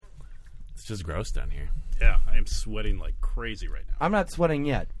It's just gross down here. Yeah, I am sweating like crazy right now. I'm not sweating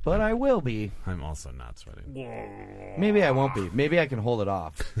yet, but I will be. I'm also not sweating. Maybe I won't be. Maybe I can hold it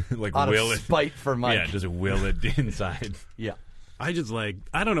off. Like out will of it? spite for Mike. Yeah, just will it inside. Yeah. I just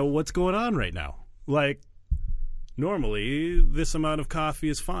I don't know what's going on right now. Like, normally this amount of coffee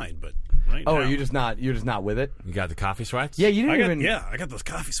is fine, but right now. Oh, you're just not with it? You got the coffee sweats? Yeah, you didn't I got those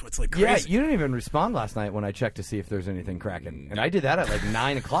coffee sweats like Yeah, crazy. you didn't even respond last night when I checked to see if there's anything cracking. And I did that at like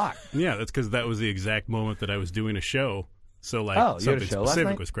 9 o'clock. Yeah, that's because that was the exact moment that I was doing a show. So, like, Oh, you had a something show last specific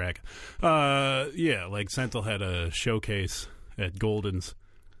night? was cracking. Yeah, like, Sentinel had a showcase at Golden's.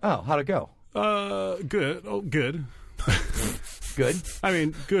 Oh, how'd it go? Good. Oh, good. Good. I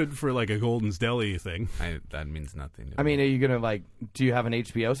mean, good for, like, a Golden's Deli thing. That means nothing to I me. mean, are you going to, do you have an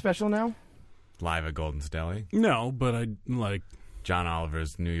HBO special now? Live at Golden's Deli. No, but John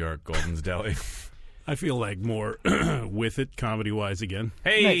Oliver's New York Golden's Deli. I feel like more with it, comedy-wise, again.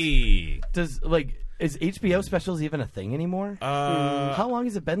 Hey! Is HBO specials even a thing anymore? How long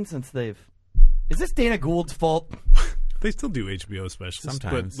has it been since they've... Is this Dana Gould's fault? They still do HBO specials.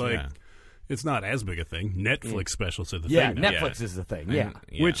 Sometimes, but, yeah. It's not as big a thing. Netflix specials are the Yeah, thing now. Netflix is the thing, yeah.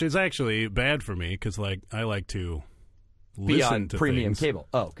 Which is actually bad for me, because, I like to Be listen on to premium things. cable.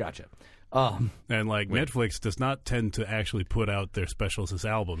 Oh, gotcha. And, Netflix does not tend to actually put out their specials as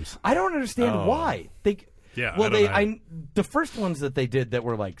albums. I don't understand why. Yeah, well, I don't know. the first ones that they did that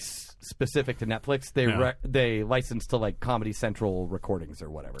were specific to Netflix, they licensed to Comedy Central recordings or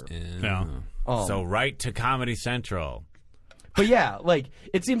whatever. Yeah. So right to Comedy Central. But yeah,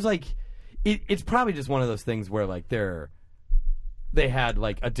 it seems like it's probably just one of those things where they had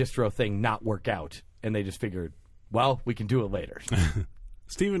a distro thing not work out, and they just figured, well, we can do it later.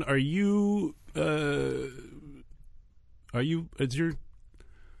 Steven,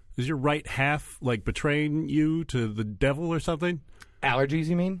 is your right half betraying you to the devil or something? Allergies,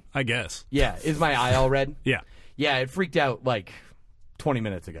 you mean? I guess. Yeah. Is my eye all red? Yeah. Yeah, it freaked out 20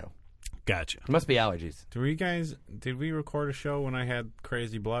 minutes ago. Gotcha. It must be allergies. Did we record a show when I had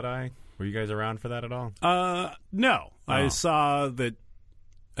crazy blood eye? Were you guys around for that at all? No. Oh. I saw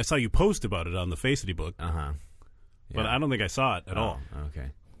you post about it on the Facety book, Uh-huh. but I don't think I saw it at all. Okay.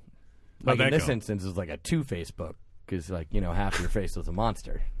 How'd In that this go? instance, it's a two-face book because, half your face was a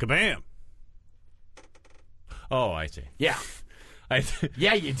monster. Kabam! Oh, I see. Yeah. I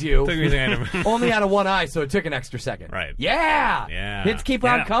Yeah, you do. took me a second to- Only out of one eye, so it took an extra second. Right. Yeah. Yeah. Hits keep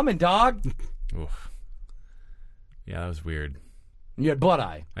Yeah. on coming, dog. Oof. Yeah, that was weird. You had blood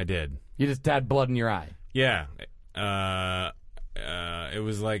eye. I did. You just had blood in your eye. Yeah. It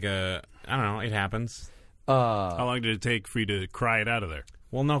was I don't know, it happens. How long did it take for you to cry it out of there?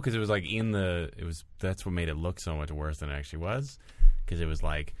 Well, no, because it was that's what made it look so much worse than it actually was. Because it was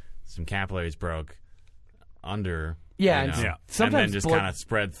some capillaries broke under. Yeah, you and know, Yeah. and sometimes then just blood- kind of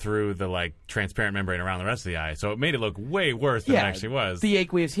spread through the transparent membrane around the rest of the eye. So it made it look way worse than it actually was. The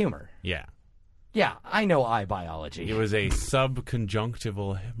aqueous humor. Yeah. Yeah, I know eye biology. It was a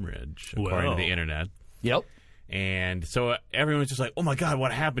subconjunctival hemorrhage, according Whoa. to the internet. Yep. And so everyone's just like, oh my God,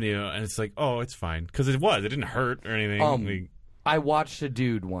 what happened to you? And it's like, oh, it's fine. Because it didn't hurt or anything. I watched a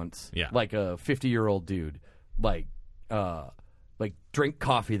dude once, Yeah. a 50-year-old dude, drink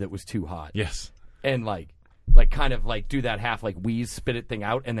coffee that was too hot. Yes. And kind of do that half wheeze, spit it thing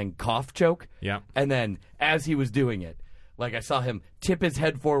out, and then cough choke. Yeah. And then as he was doing it, I saw him tip his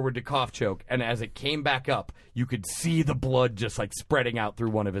head forward to cough choke, and as it came back up, you could see the blood just spreading out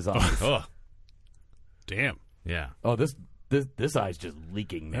through one of his eyes. Oh, Damn. yeah. Oh, this eye's just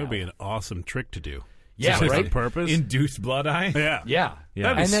leaking now. That would be an awesome trick to do. Yeah, Just right? on purpose. Induced blood eye? Yeah. Yeah.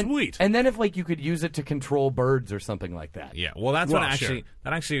 Yeah. That'd be And then, sweet. And then if you could use it to control birds or something like that. Yeah. Well, that's Well, what sure.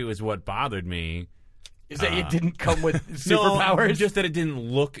 that actually was what bothered me. Is that it didn't come with superpowers? No, just that it didn't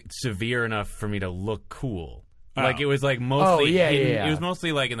look severe enough for me to look cool. Oh. It was mostly Oh, yeah, hidden. yeah. It was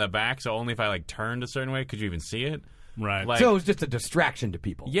mostly in the back, so only if I turned a certain way could you even see it. Right. Like- So it was just a distraction to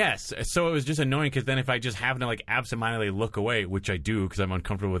people. Yes, so it was just annoying because then if I just happen to absentmindedly look away, which I do because I'm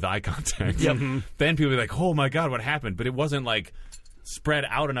uncomfortable with eye contact, Yep. then people be like, "Oh my God, what happened?" But it wasn't spread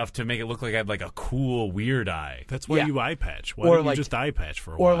out enough to make it look like I had a cool weird eye. That's why Yeah. you eye patch. Why Or don't you just eye patch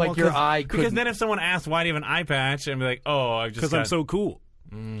for a or while? your eye because couldn't... then if someone asked why do you have an eye patch, I'd be like, "Oh, I just Because I'm so cool.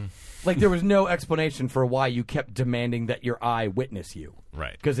 there was no explanation for why you kept demanding that your eye witness you.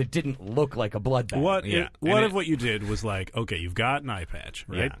 right." Because it didn't look like a blood bag. What Yeah. if, And what you did was okay, you've got an eye patch,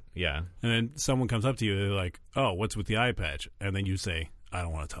 right? Yeah. And then someone comes up to you, they're like, oh, what's with the eye patch? And then you say, I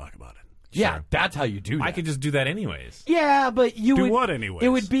don't want to talk about it. Yeah, Sure. that's how you do that. I could just do that anyways. Yeah, but you Do would... what anyways? It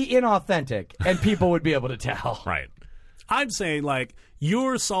would be inauthentic, and people would be able to tell. Right. I'm saying, like,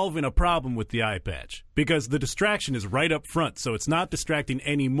 you're solving a problem with the eye patch because the distraction is right up front, so it's not distracting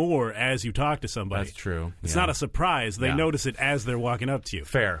anymore as you talk to somebody. That's true. It's Yeah. not a surprise. They Yeah. notice it as they're walking up to you.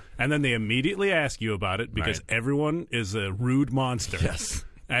 Fair. And then they immediately ask you about it because Right. everyone is a rude monster. Yes.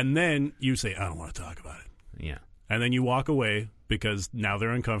 And then you say, I don't want to talk about it. Yeah. And then you walk away because now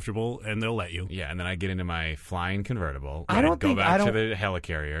they're uncomfortable and they'll let you. Yeah, and then I get into my flying convertible. I don't go think- back I to don't- the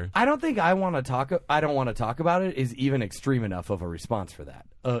helicarrier. I don't think I want to talk. I don't want to talk about it. Is even extreme enough of a response for that.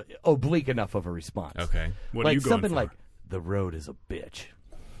 Oblique enough of a response. Okay. What like are you going something for? like the road is a bitch.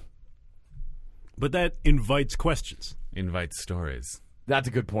 But that invites questions. Invite stories. That's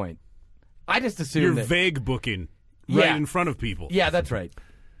a good point. I just assume You're that. vague booking right Yeah. in front of people. Yeah, that's right.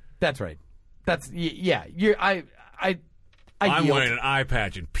 That's right. That's yeah. You're I I'm yield. wearing an eye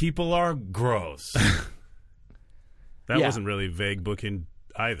patch and people are gross. That Yeah. wasn't really vague booking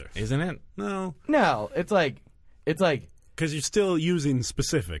either. Isn't it? No, No, it's like because you're still using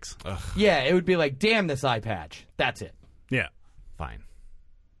specifics. yeah. It would be like, damn this eye patch. That's it. Yeah. Fine.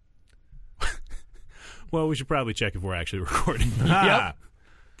 Well, we should probably check if we're actually recording. Yep.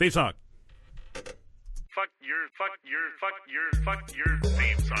 Theme song. Fuck your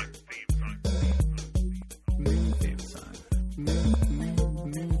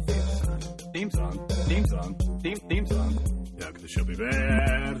theme song. Theme song. Yeah, the show be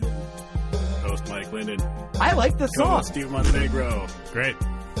bad. Host Mike Linden. I like the song. Co-host Steve Montenegro. Great.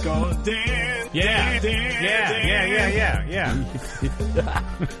 Go dance. Yeah. dance. Yeah.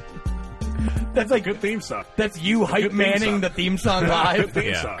 That's like Good theme song. that's you hype Good theme manning song. the theme song Good live. theme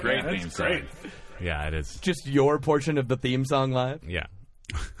Yeah, song. great Yeah, theme that's song. great. Yeah, it is. Just your portion of the theme song live. Yeah.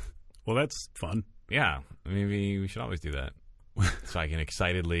 Well, that's fun. Yeah. Maybe we should always do that. So I can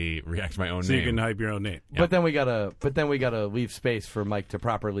excitedly react to my own So name. you can hype your own name. But then we gotta leave space for Mike to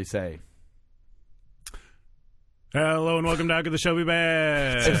properly say Hello and welcome back to the show be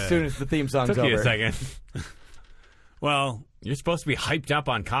bad. as soon as the theme song's Took over. you a second. Well, You're supposed to be hyped up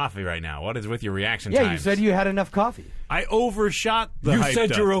on coffee right now. What is with your reaction Yeah, times? you said you had enough coffee. I overshot the You hyped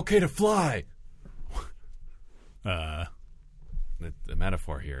said up. you're okay to fly. Uh, The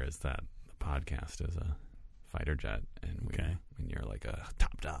metaphor here is that the podcast is a fighter jet, and you're like a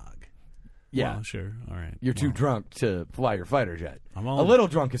top dog. Yeah. well, sure. All right. You're too drunk to fly your fighter jet. I'm all- A little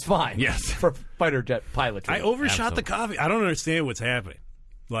drunk is fine. Yes. For fighter jet pilotry. I overshot Absolutely. the coffee. I don't understand what's happening.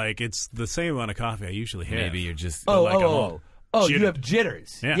 Like, it's the same amount of coffee I usually have. Maybe you're just Oh, jittered. you have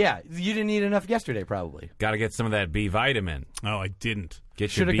jitters. Yeah. You didn't eat enough yesterday, probably. got to get some of that B vitamin. Oh, I didn't. Get your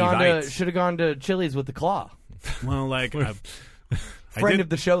Should have B gone to vites. gone to Chili's with the Claw. Well, like, Friend did- of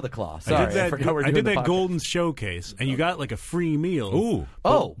the show, the Claw. Sorry, I forgot we're doing did the that podcast. golden showcase, and you got like a free meal. Ooh.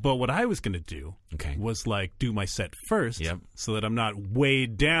 Oh, But what I was going to do Okay. was like do my set first, Yep. so that I'm not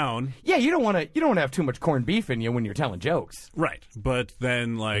weighed down. yeah. You don't want to have too much corned beef in you when you're telling jokes. Right. But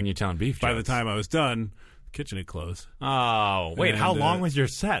then, like, When you're telling beef by jokes. the time I was done, kitchen had closed. Oh, wait, how And, long was your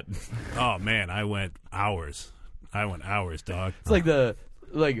set? Oh man, I went hours. Dog. It's like the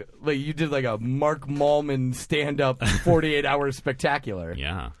like you did like a Mark Mallman stand up 48 hours spectacular.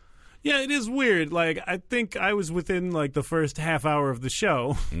 Yeah. Yeah, it is weird. Like, I think I was within like the first half hour of the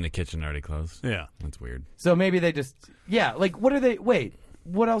show. And the kitchen already closed. Yeah. That's weird. So maybe they just like what are they? Wait,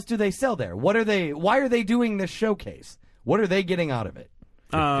 what else do they sell there? What are they? Why are they doing this showcase? What are they getting out of it?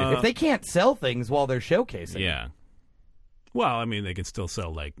 If they can't sell things while they're showcasing, Yeah. Well, I mean, they can still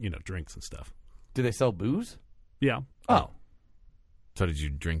sell like drinks and stuff. do they sell booze? Yeah. Oh, So did you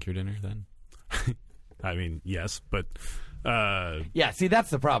drink your dinner then? I mean, yes, but yeah. See, that's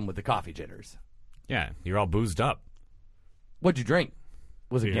the problem with the coffee jitters. Yeah. You're all boozed up. What'd you drink?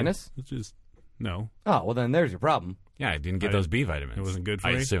 Was it beer, Guinness? which is no. Oh, well then there's your problem. Yeah, I didn't get I- those B vitamins. it wasn't good for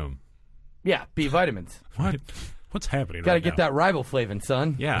I you? assume. Yeah, B vitamins. What? What's happening? Got to right get now? that riboflavin,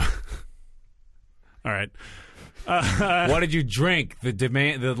 son. Yeah. All right. What did you drink?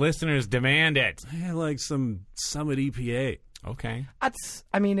 The listeners demand it. I had like some Summit EPA. Okay.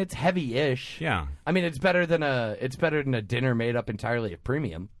 I mean, it's heavy-ish. Yeah. I mean, it's better than a dinner made up entirely of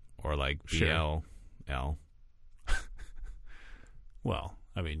premium. Or like Sure. BLL. Well,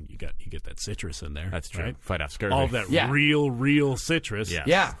 I mean, you get that citrus in there. That's true. Right? Fight off scurvy. All of that Yeah. real citrus. Yeah.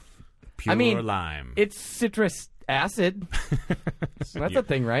 Yeah, Pure I mean, lime. it's citrus acid. That's a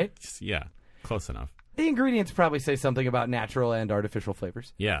thing, right? Yeah. Close enough. The ingredients probably say something about natural and artificial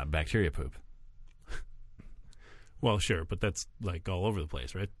flavors. Yeah. Bacteria poop. Well, sure, but that's like all over the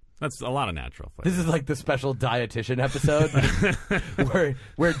place, right? That's a lot of natural flavor. This is like the special dietitian episode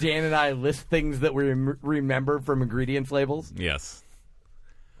where Dan and I list things that we remember from ingredients labels. Yes.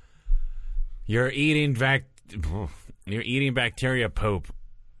 You're eating bacteria poop.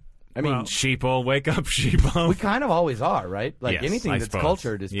 I mean, Well, Sheeple, wake up, sheeple. we kind of always are, right? Like Yes, anything I that's suppose.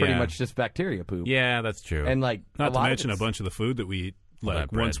 cultured is pretty Yeah. much just bacteria poop. Yeah, that's true. And like not a to lot mention of a it's- bunch of the food that we eat. All Like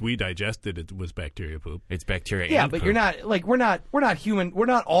that bread. once we digested it was bacteria poop. it's bacteria. Yeah, and but poop. you're not like we're not human. We're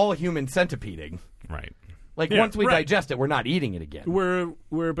not all human centipeding. right. Like Yeah, once we right. digest it, we're not eating it again.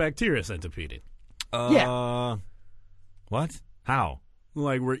 We're bacteria centipede. Yeah. What? How?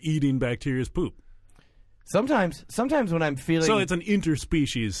 Like we're eating bacteria's poop. Sometimes when I'm feeling So it's an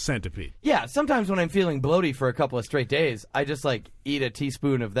interspecies centipede. yeah, sometimes when I'm feeling bloaty for a couple of straight days, I just like eat a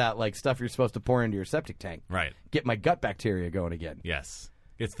teaspoon of that like stuff you're supposed to pour into your septic tank. Right. Get my gut bacteria going again. Yes.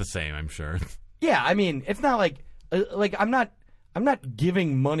 It's the same, I'm sure. Yeah, I mean, it's not like I'm not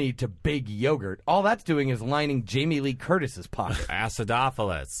giving money to Big Yogurt. All that's doing is lining Jamie Lee Curtis's pocket.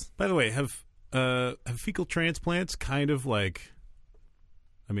 Acidophilus. By the way, have fecal transplants kind of like,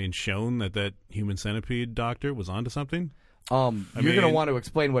 I mean, shown that human centipede doctor was onto something? You're going to mean- want to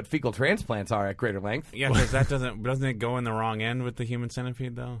explain what fecal transplants are at greater length. Yeah, because that doesn't it go in the wrong end with the human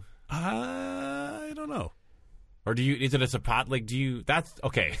centipede though? I don't know. Or is it a support? Like, that's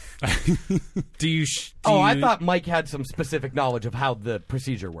okay. do I you- thought Mike had some specific knowledge of how the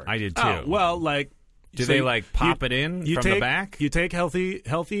procedure works. I did too. Oh, well, like, do so they like pop it in you from take, the back? You take healthy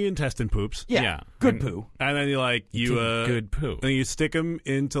intestine poops, yeah, yeah. good And- poo. and then you take good poo. and you stick them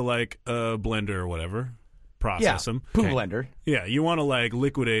into like a blender or whatever, process them. Poo Okay. blender. Yeah, you want to like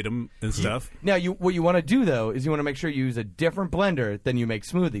liquidate them and stuff. Now, what you want to do though is you want to make sure you use a different blender than you make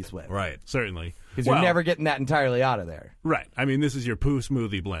smoothies with, Right. Certainly, Because Well, you're never getting that entirely out of there. right. I mean, this is your poo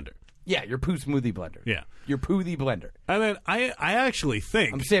smoothie blender. Yeah, your poo smoothie blender. Yeah, Your poo-thie blender. and then I actually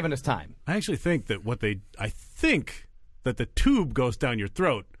think I'm saving us time. that I think that the tube goes down your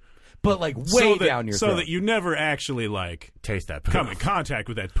throat, But like way so that, down your so throat. that you never actually like Taste that poo. come in contact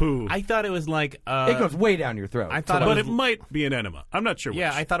with that poo. I thought it was like it goes way down your throat. I thought So, but like, it might be an enema. I'm not sure. Yeah,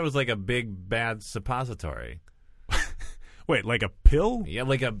 which. I thought it was like a big bad suppository. Wait, like a pill? Yeah,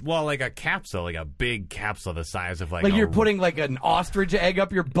 like a capsule, like a big capsule the size of like you're putting like an ostrich egg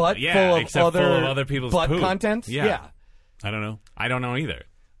up your butt Yeah, full of except other, full of other people's butt poop. contents. Yeah. I don't know. I don't know either.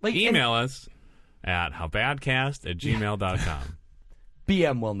 Like, Email us at howbadcast@gmail.com.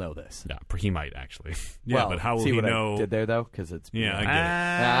 BM will know this. Yeah, he might actually. Yeah, well, but how will see he what know? I did there though? Because it's Yeah, I BM. get it.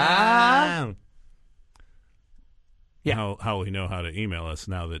 Ah. Yeah. How will he know how to email us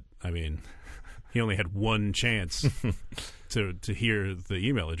now that, I mean, he only had one chance to hear the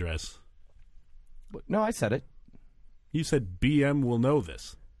email address. No, I said it. You said BM will know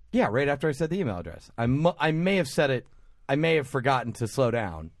this. Yeah, right after I said the email address. I may have said it. I may have forgotten to slow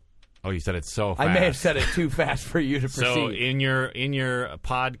down. Oh, you said it so fast. I may have said it too fast for you to proceed. So in your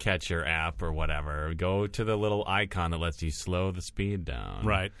podcatcher app or whatever, go to the little icon that lets you slow the speed down.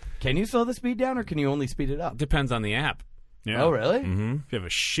 Right. Can you slow the speed down, or can you only speed it up? Depends on the app. Yeah. Oh, really? Mm-hmm. If you have a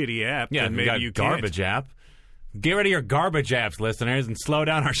shitty app, Yeah, then if maybe you got you garbage app. Get rid of your garbage apps, listeners, and slow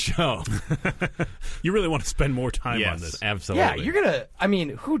down our show. can't. You really want to spend more time on yes, this. absolutely. Yeah, you're gonna. I mean,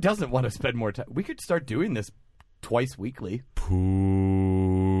 who doesn't want to spend more time? We could start doing this twice weekly. Poo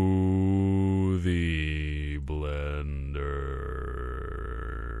the blender.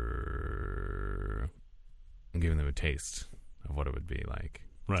 I'm giving them a taste of what it would be like.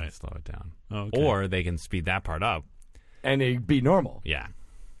 Right. To slow it down. Okay. Or they can speed that part up. And it'd be normal. Yeah.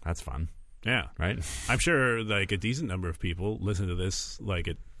 That's fun, Yeah. right? I'm sure like a decent number of people listen to this like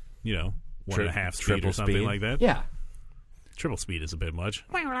at, 1.5 speed triple or something speed? like that. Yeah. Triple speed is a bit much.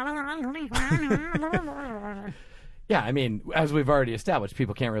 Yeah, I mean, as we've already established,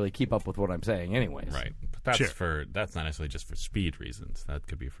 people can't really keep up with what I'm saying anyways. Right. But that's Sure. that's not necessarily just for speed reasons. That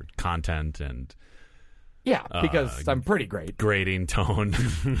could be for content and Yeah, because I'm pretty great. grading tone.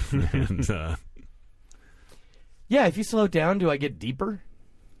 and Yeah, if you slow down, do I get deeper?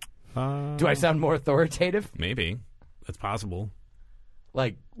 Do I sound more authoritative? maybe. That's possible.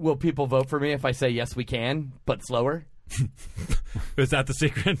 Like, will people vote for me if I say yes, we can, but slower? Is that the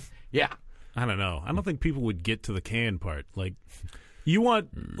secret? Yeah. I don't know. I don't think people would get to the can part. Like, you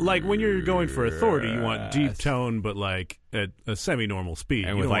want, like, when you're going for authority, you want deep tone, but like at a semi-normal speed.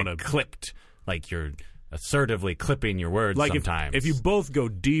 And you with don't like want to clipped, like you're assertively clipping your words like sometimes. if you both go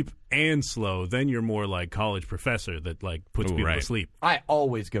deep and slow, then you're more like college professor that like puts Ooh, people right. to sleep. I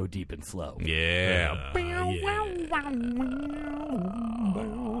always go deep and slow. Yeah. Yeah.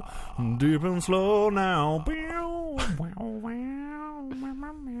 Deep and slow now.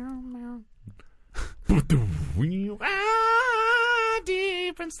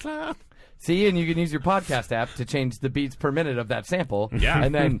 Deep and slow. See, and you can use your podcast app to change the beats per minute of that sample. Yeah.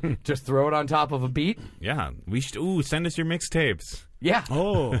 And then just throw it on top of a beat. Yeah. We should send us your mixtapes. Yeah.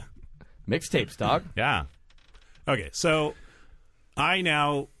 Oh. Mixtapes, dog. Yeah. Okay, so I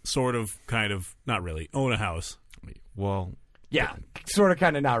now sort of, kind of, not really, own a house. Well, Yeah, sort of,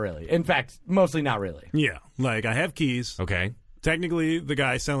 kind of, not really. In fact, mostly not really. Yeah, like I have keys. okay. Technically, the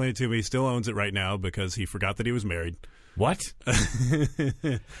guy selling it to me still owns it right now because he forgot that he was married. What?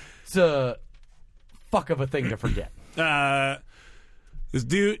 It's a fuck of a thing to forget. This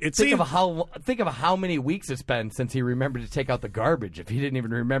dude, it Think seems of how many weeks it's been since he remembered to take out the garbage. If he didn't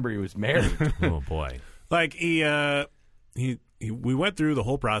even remember he was married. Oh boy. like we went through the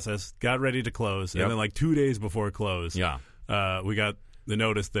whole process, got ready to close, Yep. and then like 2 days before close, Yeah. we got the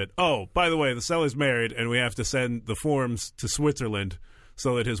notice that, oh, by the way, the seller's married, and we have to send the forms to Switzerland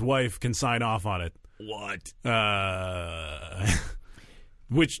so that his wife can sign off on it. What?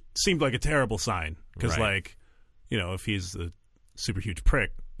 Which seemed like a terrible sign because, Right. like, you know, if he's a super huge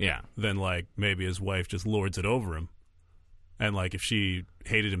prick, Yeah. then like maybe his wife just lords it over him, and like if she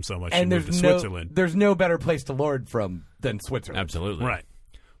hated him so much, And she moved to there's Switzerland. there's no better place to lord from than Switzerland. Absolutely. Right.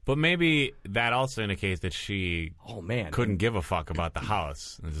 But maybe that also indicates that she Oh man, couldn't give a fuck about the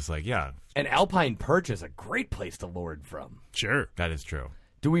house. It's just like, yeah, An alpine perch is a great place to lord from. Sure. that is true.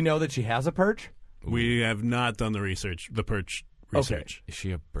 Do we know that she has a perch? We have not done the research, the perch research. Is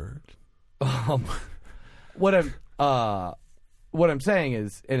she a bird? What I'm saying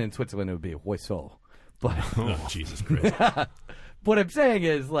is, and in Switzerland it would be a hoiseau. But Oh, Jesus Christ. what I'm saying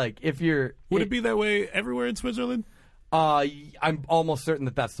is, like, if you're, Would it be that way everywhere in Switzerland? I'm almost certain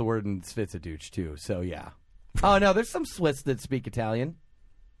that that's the word in Svitzaduch too. So yeah. Oh no, there's some Swiss that speak Italian.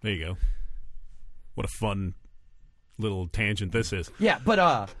 There you go. What a fun little tangent this is. Yeah,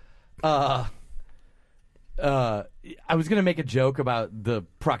 but I was gonna make a joke about the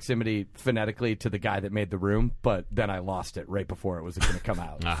proximity phonetically to the guy that made the room, but then I lost it right before it was gonna come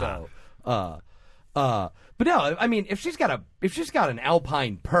out. So, but no, I mean, if she's got an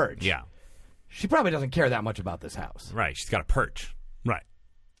alpine perch, Yeah. she probably doesn't care that much about this house. Right. She's got a perch. Right.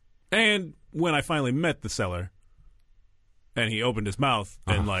 And when I finally met the seller and he opened his mouth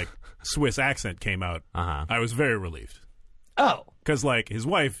and like Swiss accent came out, I was very relieved. Oh, Because like his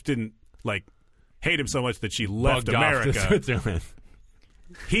wife didn't like hate him so much that she left Bugged off to America. Switzerland.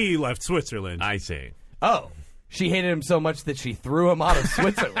 He left Switzerland. I see. she hated him so much that she threw him out of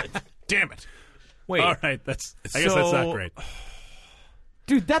Switzerland. Damn it. Wait. All right, I guess that's not great.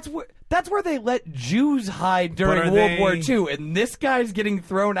 Dude, that's where they let Jews hide But during are World War they- II, and this guy's getting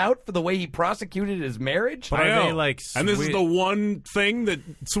thrown out for the way he prosecuted his marriage. But I are know. they, like, and this is Swi- the one thing that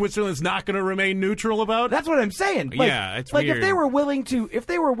Switzerland's not going to remain neutral about? That's what I'm saying. Like, Yeah, it's like weird. if they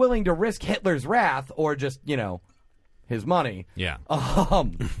were willing to risk Hitler's wrath or just his money, Yeah.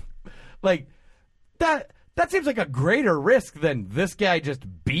 like that seems like a greater risk than this guy just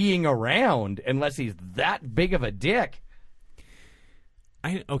being around, unless he's that big of a dick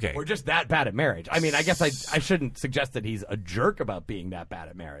Okay. or just that bad at marriage. I mean, I guess I shouldn't suggest that he's a jerk about being that bad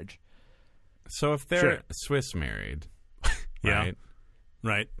at marriage. So if they're Sure. Swiss married, Yeah. right?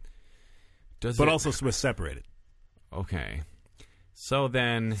 Right. Does But it- also Swiss separated. okay. So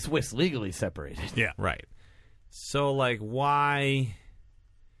then, Swiss legally separated. Yeah. right. So like, why?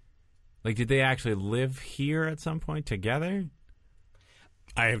 Like, did they actually live here at some point together?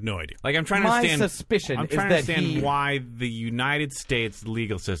 I have no idea. Like, I'm trying My to understand. suspicion I'm is trying to that understand he- why the United States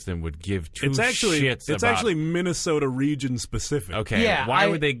legal system would give two It's actually shits it's about. actually Minnesota region specific. Okay. Yeah, why I-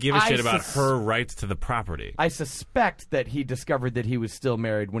 would they give a I shit about sus- her rights to the property? I suspect that he discovered that he was still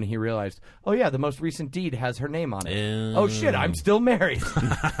married when he realized, oh yeah, the most recent deed has her name on it. Oh shit, I'm still married.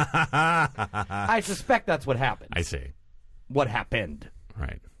 I suspect that's what happened. I see. What happened?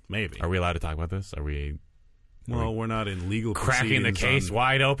 Right. Maybe. Are we allowed to talk about this? Are we Well, we're not in legal cracking the proceedings case on-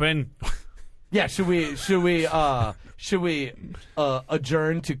 wide open? Yeah, should we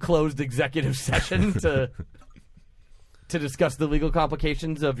adjourn to closed executive session to discuss the legal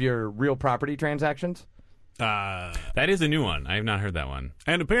complications of your real property transactions? That is a new one. I have not heard that one.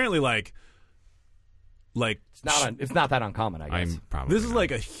 And apparently, like It's not that uncommon, I guess. I'm probably this is not.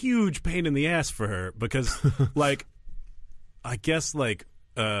 like a huge pain in the ass for her because, like, I guess like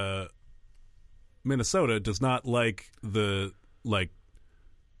Minnesota does not like the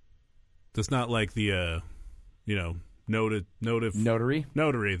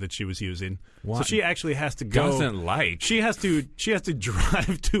notary that she was using. So What? she actually has to go. doesn't like. She has to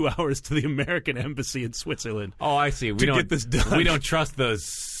drive 2 hours to the American embassy in Switzerland. Oh, I see. We to don't get this done. We don't trust those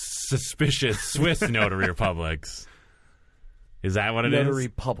suspicious Swiss notary republics. Is that what it is? Notary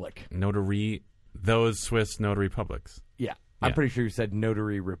public. Notary. Those Swiss notary publics. Yeah. I'm Yeah. pretty sure you said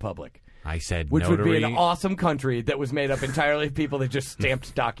notary republic. I said Which notary. would be an awesome country that was made up entirely of people that just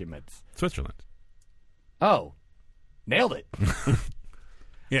stamped documents. Switzerland. Oh, nailed it.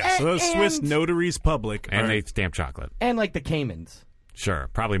 Yeah, so those Swiss And- notaries public And are, they stamp chocolate. And like the Caymans. Sure,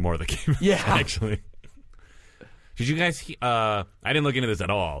 probably more of the Cayman Yeah. actually. Did you guys? I didn't look into this at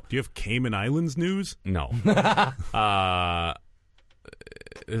all. Do you have Cayman Islands news? No.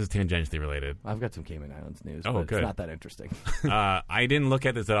 This is tangentially related. I've got some Cayman Islands news, Oh, but good. it's not that interesting. I didn't look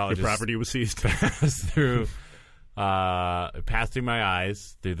at this at all. Your It just property was seized. passed through my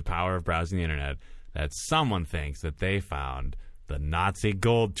eyes through the power of browsing the internet that someone thinks that they found the Nazi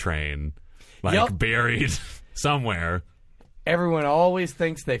gold train, like Yep. buried somewhere. Everyone always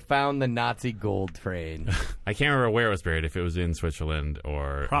thinks they found the Nazi gold train. I can't remember where it was buried. If it was in Switzerland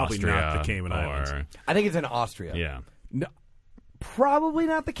or Probably Austria not the Cayman or, Islands. I think it's in Austria. Yeah. No, probably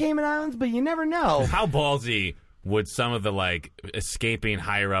not the Cayman Islands, but you never know. How ballsy would some of the like escaping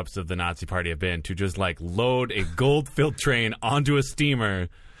higher ups of the Nazi party have been to just like load a gold-filled train onto a steamer?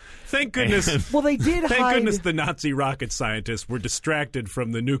 Thank goodness. Well, they did Thank hide. goodness the Nazi rocket scientists were distracted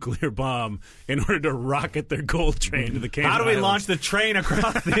from the nuclear bomb in order to rocket their gold train to the Cayman How do we Islands. launch the train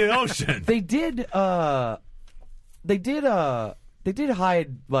across the ocean? They did. They did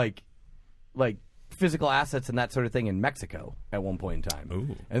hide like physical assets and that sort of thing in Mexico at one point in time.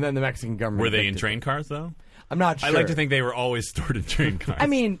 Ooh. And then the Mexican government Were they in evicted train them. cars though? I'm not sure. I like to think they were always stored in train cars. I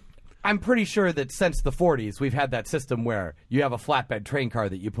mean, I'm pretty sure that since the 40s, we've had that system where you have a flatbed train car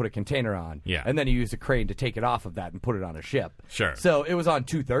that you put a container on, Yeah. and then you use a crane to take it off of that and put it on a ship. Sure. So it was on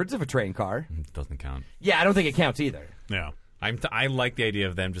 2/3 of a train car. doesn't count. Yeah, I don't think it counts either. Yeah. I like the idea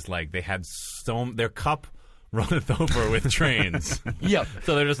of them just like they had their cup runneth over with trains. Yep.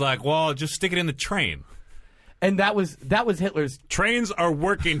 So they're just like, well, just stick it in the train. And that was Hitler's Trains are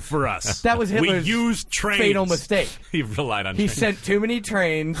working for us. That was Hitler's We use trains. fatal mistake. He relied on He trains. sent too many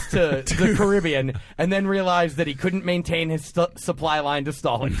trains to the Caribbean and then realized that he couldn't maintain his supply line to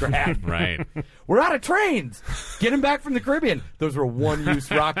Stalingrad. Right. We're out of trains. Get him back from the Caribbean. Those were one-use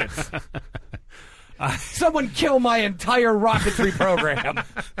rockets. Someone kill my entire rocketry program.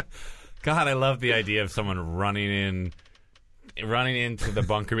 God, I love the idea of someone running into the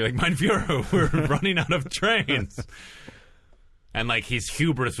bunker and be like, Mein Führer, we're running out of trains. And like his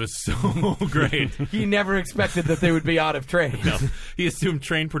hubris was so great. He never expected that they would be out of trains. No, he assumed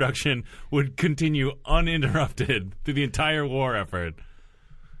train production would continue uninterrupted through the entire war effort.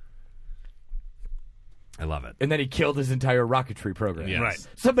 I love it. And then he killed his entire rocketry program. Yes. Right.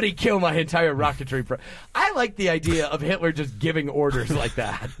 Somebody kill my entire rocketry program. I like the idea of Hitler just giving orders like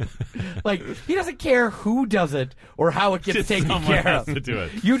that. Like, he doesn't care who does it or how it gets Just taken someone care has of. to do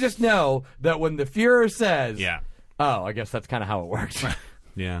it. You just know that when the Fuhrer says, Yeah. oh, I guess that's kind of how it works.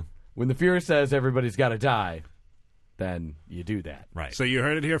 Yeah. When the Fuhrer says everybody's got to die, then you do that. Right. So you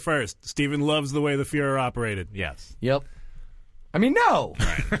heard it here first. Stephen loves the way the Fuhrer operated. Yes. Yep. I mean, no.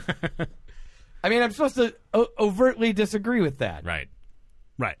 I mean, I'm supposed to overtly disagree with that. Right.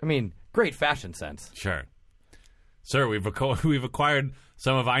 Right. I mean, great fashion sense. Sure. Sir, we've acquired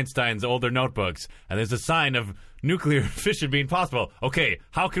some of Einstein's older notebooks, and there's a sign of nuclear fission being possible. Okay,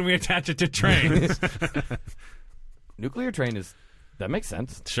 how can we attach it to trains? Nuclear train that makes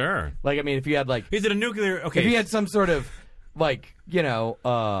sense. Sure. Like, I mean, if you had like, Is it a nuclear? Okay. if you had some sort of like, you know,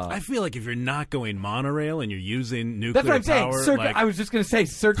 I feel like if you're not going monorail and you're using nuclear that's what I'm saying. power, like, I was just going to say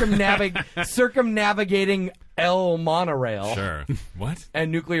circumnavigating L monorail Sure. What?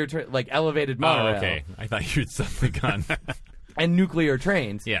 and nuclear like elevated Oh, monorail. okay. I thought you'd suddenly gone. And nuclear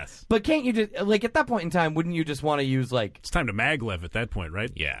trains. Yes. But can't you just like at that point in time? Wouldn't you just want to use like it's time to maglev at that point,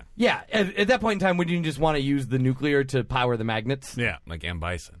 right? Yeah. yeah? At that point in time, wouldn't you just want to use the nuclear to power the magnets? Yeah. Like M.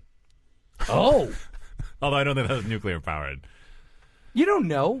 Bison. Oh, Although I don't think that was nuclear powered. you don't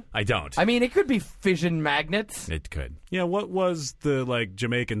know. I don't. I mean, it could be fission magnets. It could. Yeah, what was the like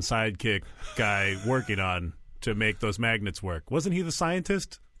Jamaican sidekick guy working on to make those magnets work? Wasn't he the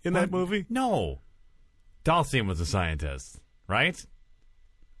scientist in that movie? No. Dalsim was a scientist, right?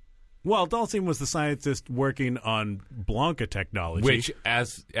 Well, Dalsim was the scientist working on Blanca technology. Which,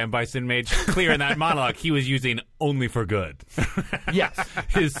 as M. Bison made clear in that monologue, he was using only for good. Yes,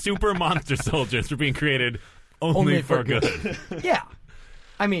 His super monster soldiers were being created only for good. yeah.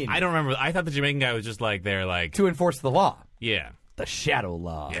 I mean, I don't remember. I thought the Jamaican guy was just like, they're like, to enforce the law, yeah. the shadow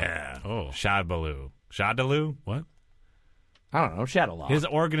law. Yeah. Oh. Shadbaloo. Shadaloo? What? I don't know, shadow law. His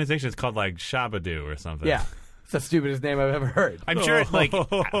organization is called like Shabadoo or something. Yeah, it's the stupidest name I've ever heard. I'm sure, like,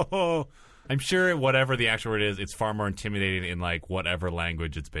 Oh, I'm sure whatever the actual word is, it's far more intimidating in like whatever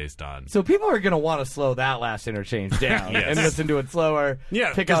language it's based on. So people are going to want to slow that last interchange down Yes. and listen to it slower.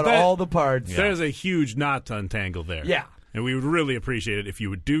 Yeah, pick 'cause out that- all the parts. there's a huge knot to untangle there. Yeah. And we would really appreciate it if you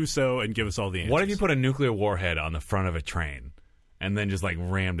would do so and give us all the answers. What if you put a nuclear warhead on the front of a train and then just like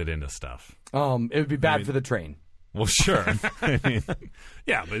rammed it into stuff? It would be bad for the train. Well, sure. I mean,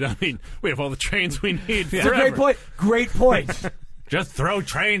 Yeah, but I mean, we have all the trains we need It's a forever. great point. Great point. Just throw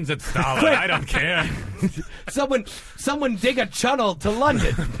trains at Stalin. I don't care. Someone dig a tunnel to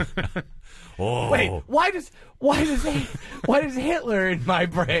London. Oh. Wait, why does Hitler in my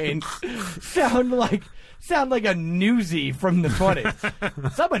brain sound like a newsie from the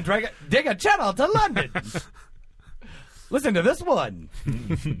 20s? Someone dig a tunnel to London. Listen to this one.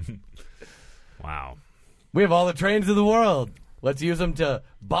 Wow. We have all the trains in the world. Let's use them to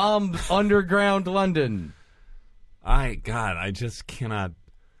bomb underground London. I just cannot.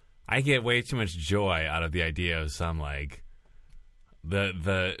 I get way too much joy out of the idea of some like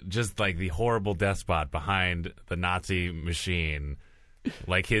the horrible despot behind the Nazi machine.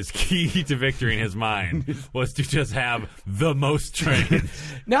 Like his key to victory in his mind was to just have the most trains.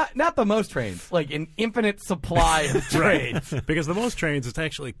 Not the most trains, like an infinite supply of trains. Because the most trains is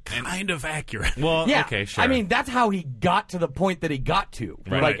actually kind of accurate. Well, Yeah, okay, sure. I mean, that's how he got to the point that he got to,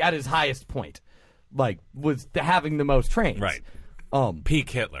 Right. like at his highest point, like was having the most trains. Right. Um.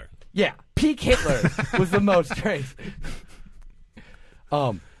 Peak Hitler. Yeah. Peak Hitler was the most trains.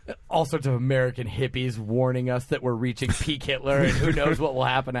 All sorts of American hippies warning us that we're reaching peak Hitler, and who knows what will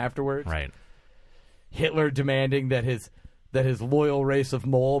happen afterwards. Right. Hitler demanding that his loyal race of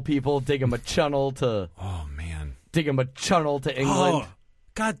mole people dig him a tunnel to Oh man. England. Oh,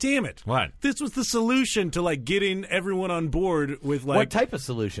 God damn it. What? This was the solution to, like, getting everyone on board with, like... What type of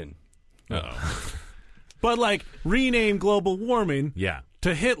solution? Uh-oh. But, like, rename global warming Yeah.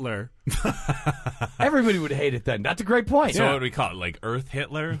 to Hitler. Everybody would hate it then. That's a great point. So what do we call it? Like Earth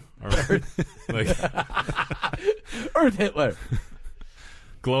Hitler? Or like Earth Hitler.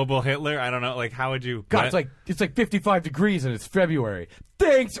 global Hitler? I don't know. Like how would you God, it's like 55 degrees and it's February.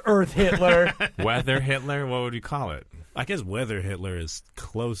 Thanks, Earth Hitler. weather Hitler? What would you call it? I guess weather Hitler is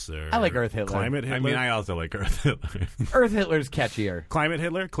closer. I like Earth Hitler. Climate Hitler? I mean, I also like Earth Hitler. Earth Hitler's catchier. Climate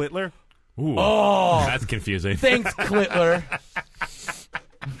Hitler? Clitler? Ooh, Oh. that's confusing. Thanks, Clitler.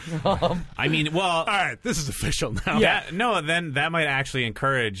 I mean, well, All right, this is official now. Yeah. then that might actually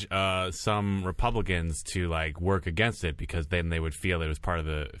encourage some Republicans to like work against it because then they would feel it was part of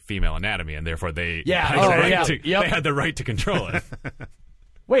the female anatomy and therefore they Yeah. had, Oh, the right yeah. to, Yep. they had the right to control it.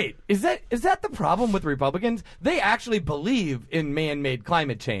 Wait, is that the problem with Republicans? They actually believe in man-made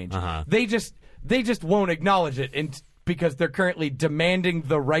climate change. Uh-huh. They just won't acknowledge it because they're currently demanding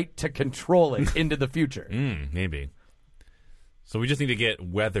the right to control it into the future. Maybe. So we just need to get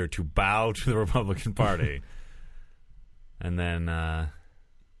weather to bow to the Republican Party. And then,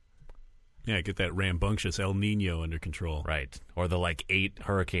 Yeah, get that rambunctious El Nino under control. right. Or the like 8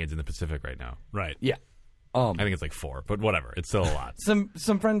 hurricanes in the Pacific right now. Right. Yeah. I think it's like 4, but whatever. It's still a lot. Some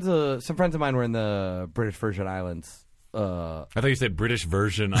friends of mine were in the British Virgin Islands. I thought you said British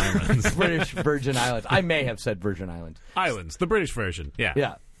Virgin Islands. British Virgin Islands. I may have said Virgin Islands. Islands, the British version. Yeah.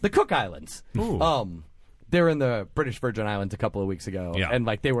 Yeah, the Cook Islands. Ooh. They were in the British Virgin Islands a couple of weeks ago, Yeah. and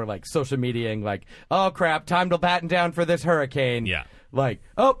like they were like social mediaing, like, "Oh crap, time to batten down for this hurricane." Yeah. Like,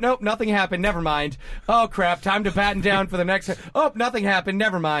 "Oh nope, nothing happened. Never mind." "Oh crap, time to batten down for the next." "Oh, nothing happened.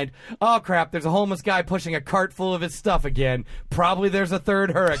 Never mind." "Oh crap, there's a homeless guy pushing a cart full of his stuff again. Probably there's a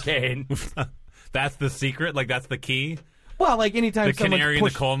third hurricane." That's the secret? Like, that's the key? Well, like anytime The someone's canary in the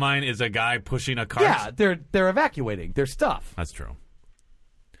coal mine is a guy pushing a cart? yeah, they're evacuating their stuff. That's true.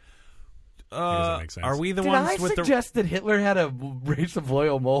 doesn't make sense. Are we the Did ones I with suggest that Hitler had a race of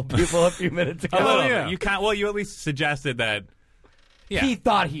loyal mole people a few minutes ago? the? Oh, yeah. You can't. Well, you at least suggested that. Yeah. He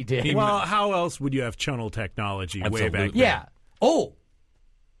thought he did. Well, how else would you have channel technology way Absolutely. back then? Yeah. Oh.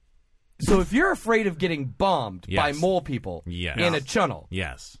 So if you're afraid of getting bombed by Yes. mole people Yes. in a tunnel,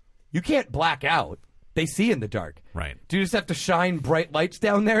 Yes. you can't black out. They see in the dark. Right. Do you just have to shine bright lights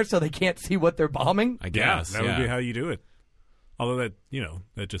down there so they can't see what they're bombing? I Yeah, guess. that would be how you do it. Although that,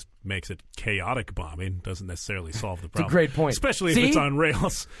 that just makes it chaotic bombing. Doesn't necessarily solve the problem. great point. Especially See? if it's on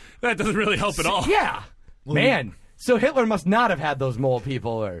rails. That doesn't really help at all. Yeah. Man. So Hitler must not have had those mole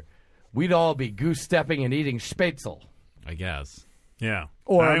people, or we'd all be goose-stepping and eating spätzle. I guess. Yeah.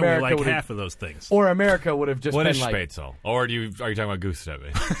 Or I America only like would've- half of those things. Or America would have just What been is like... Spätzle? Or are you talking about goose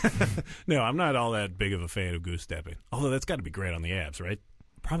stepping? No, I'm not all that big of a fan of goose stepping. Although that's got to be great on the abs, right?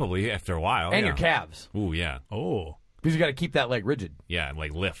 Probably after a while. And yeah. your calves. Ooh, yeah. Oh. Because you got to keep that leg rigid. Yeah, and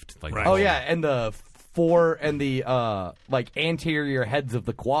like lift. Like Right. Oh, yeah. And the fore and the anterior heads of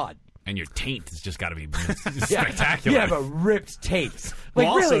the quad. And your taint has just got to be spectacular. Yeah, but ripped tapes. Well,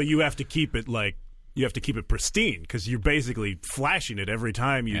 Like, also, really, you have to keep it pristine because you're basically flashing it every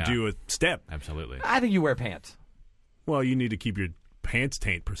time you Yeah. do a step. Absolutely. I think you wear pants. Well, you need to keep your pants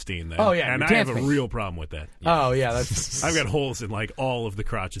taint pristine then. Oh, yeah, and your I have a pants taint. real problem with that. Oh, yeah. That's I've got holes in like all of the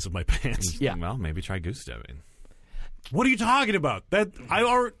crotches of my pants. Yeah. Well, maybe try goose stepping. What are you talking about?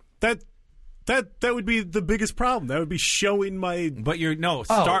 That would be the biggest problem. That would be showing my. But you're no.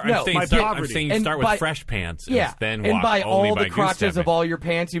 I'm saying My poverty. you And start by- with fresh pants. Yeah, then and walk by only all by the crotches goose-stepping. of all your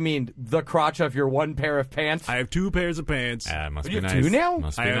pants, you mean the crotch of your one pair of pants? I have 2 pairs of pants. Must You be have nice. 2 now?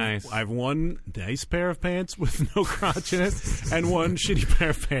 Must be nice. I have one nice pair of pants with no crotch in it, and one shitty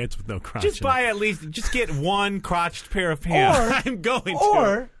pair of pants with no crotch. Just in buy at least. Just get one crotched pair of pants. it. I'm going to.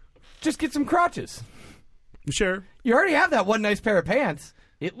 Or just get some crotches. Sure. You already have that one nice pair of pants.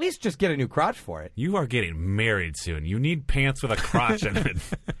 At least just get a new crotch for it. You are getting married soon. You need pants with a crotch in it.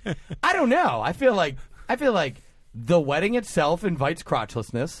 I don't know. I feel like the wedding itself invites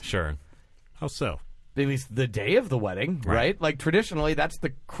crotchlessness. Sure. How so? At least the day of the wedding, right? Like traditionally, that's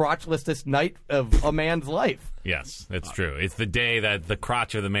the crotchlessest night of a man's life. Yes, that's true. It's the day that the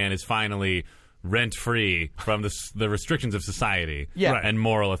crotch of the man is finally rent-free from the restrictions of society Yeah. Right. and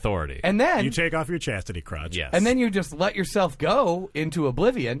moral authority. And then You take off your chastity crotch. yes. and then you just let yourself go into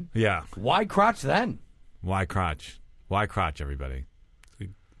oblivion. Yeah. Why crotch then? Why crotch? Why crotch, everybody?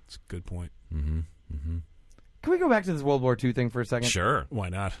 It's a good point. Can we go back to this World War II thing for a second? Sure. Why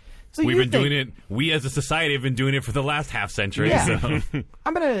not? So We've you been think- doing it. We as a society have been doing it for the last half century. Yeah. So.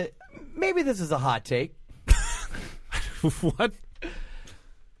 I'm gonna. Maybe this is a hot take. What?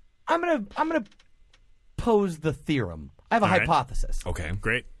 I'm gonna pose the theorem. I have a All right. hypothesis. Okay.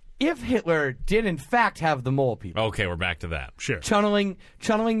 Great. If Hitler did in fact have the mole people Okay, we're back to that. Sure. channeling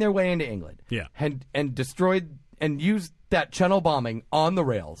their way into England, Yeah. and destroyed and used that channel bombing on the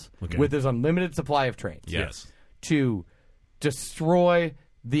rails Okay. with his unlimited supply of trains Yes. to destroy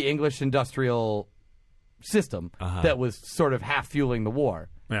the English industrial system that was sort of half fueling the war,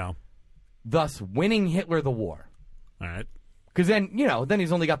 Yeah. thus winning Hitler the war. All right. Because then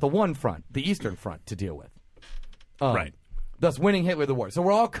he's only got the one front, the Eastern Front, to deal with. Right. Thus winning Hitler the war. So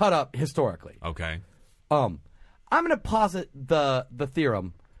we're all cut up historically. Okay. I'm going to posit the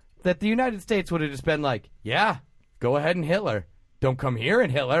theorem that the United States would have just been like, yeah, go ahead and Hitler. Don't come here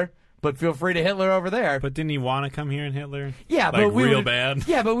and Hitler, but feel free to Hitler over there. But didn't he want to come here in Hitler? yeah, like but we real would've- bad.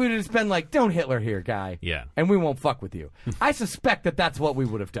 Yeah, but we would have just been like, don't Hitler here, guy. Yeah. And we won't fuck with you. I suspect that that's what we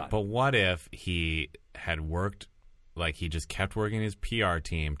would have done. But what if he had worked, like he just kept working his PR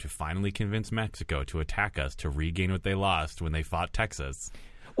team to finally convince Mexico to attack us to regain what they lost when they fought Texas?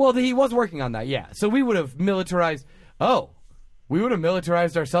 Well, he was working on that, yeah. So we would have militarized. We would have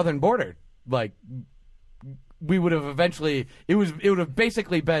militarized our southern border. Like, we would have eventually. It would have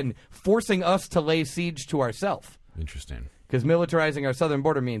basically been forcing us to lay siege to ourselves. Interesting. Because militarizing our southern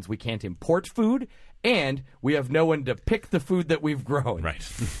border means we can't import food, and we have no one to pick the food that we've grown. Right.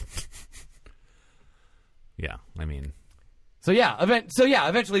 Yeah, I mean, So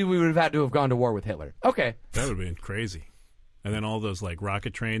eventually we would have had to have gone to war with Hitler. Okay. That would have been crazy. And then all those like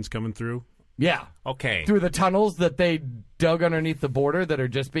rocket trains coming through. Yeah. okay. Through the tunnels that they dug underneath the border that are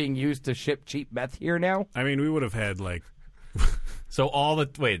just being used to ship cheap meth here now. I mean, we would have had like. So all the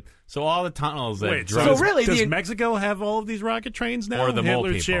tunnels that Wait, drugs, So really, does the- Mexico have all of these rocket trains now? Or the mole Hitler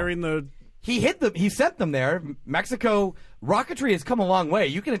people? sharing the. He sent them there. Mexico rocketry has come a long way.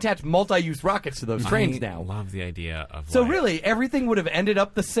 You can attach multi-use rockets to those trains I now. love the idea of So like, really, everything would have ended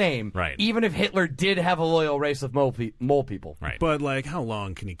up the same, Right. even if Hitler did have a loyal race of mole people. right. But like, how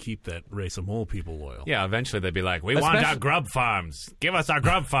long can you keep that race of mole people loyal? Yeah, eventually they'd be like, "We want our Especially- grub farms. Give us our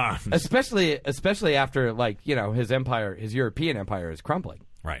grub farms." Especially after his empire, his European empire is crumbling.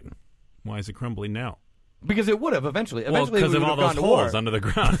 Right. Why is it crumbling now? Because it would have eventually. Well, Eventually, because we of would all have those gone to war. holes under the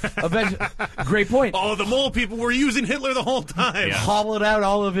ground. Great point. Oh, the mole people were using Hitler the whole time. Yeah. Hollowed out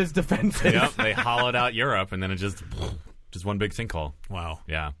all of his defenses. Yep, they hollowed out Europe, and then it just one big sinkhole. Wow.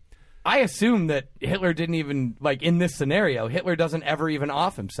 Yeah. I assume that Hitler didn't even, in this scenario, Hitler doesn't ever even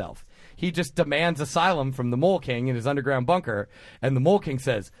off himself. He just demands asylum from the Mole King in his underground bunker, and the Mole King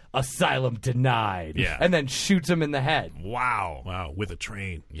says, "Asylum denied," Yeah. and then shoots him in the head. Wow. Wow, with a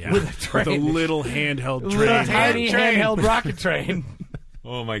train. Yeah. With a train. With a little handheld Little train. tiny train. handheld rocket train.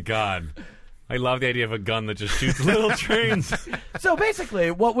 Oh my God. I love the idea of a gun that just shoots little trains. So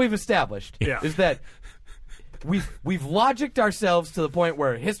basically, what we've established Yeah. is that we've logicked ourselves to the point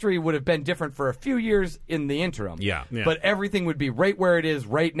where history would have been different for a few years in the interim. Yeah. Yeah. But everything would be right where it is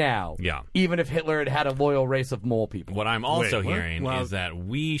right now. Yeah. Even if Hitler had had a loyal race of mole people. What I'm also Wait, what? hearing Well- is that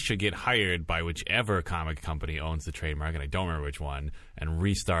we should get hired by whichever comic company owns the trademark, and I don't remember which one, and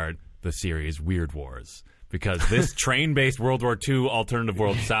restart the series Weird Wars. Because this train-based World War II alternative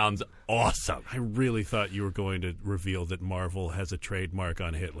world sounds awesome. I really thought you were going to reveal that Marvel has a trademark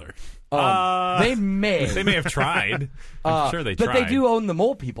on Hitler. They may. They may have tried. I'm sure they but tried. they do own the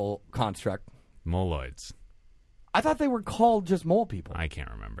mole people construct. Moloids. I thought they were called just mole people. I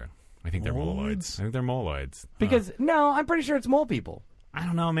can't remember. I think they're Moloids? moloids. I think they're moloids. Because, no, I'm pretty sure it's mole people. I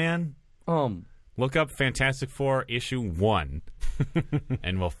don't know, man. Look up Fantastic Four issue 1,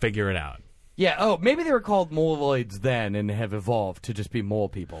 and we'll figure it out. Yeah. Oh, maybe they were called moloids then and have evolved to just be mole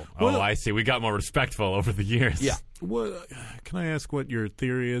people. Oh, I see. We got more respectful over the years. Yeah. What, can I ask what your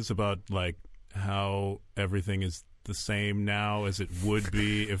theory is about like how everything is the same now as it would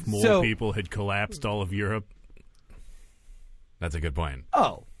be if mole people had collapsed all of Europe? That's a good point.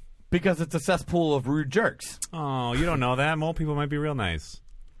 Oh, because it's a cesspool of rude jerks. Oh, you don't know that. Mole people might be real nice.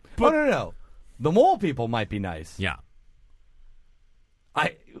 No. The mole people might be nice. Yeah.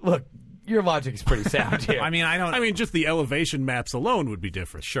 Look, your logic is pretty sound here. I mean, Just the elevation maps alone would be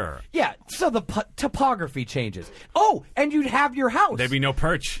different. Sure. Yeah, so the topography changes. Oh, and you'd have your house. There'd be no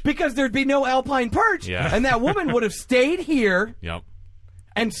perch. Because there'd be no alpine perch. Yeah. And that woman would have stayed here Yep.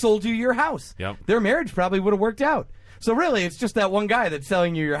 and sold you your house. Yep. Their marriage probably would have worked out. So really, it's just that one guy that's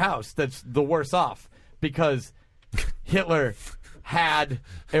selling you your house that's the worse off because Hitler had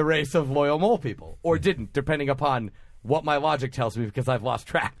a race of loyal mole people. Or didn't, depending upon what my logic tells me because I've lost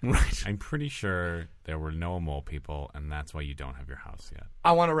track. Right. I'm pretty sure there were no mole people, and that's why you don't have your house yet.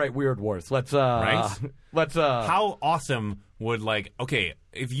 I want to write Weird Wars. Let's How awesome would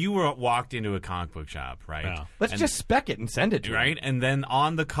if you walked into a comic book shop, right? Yeah. let's just spec it and send it to right, him. and then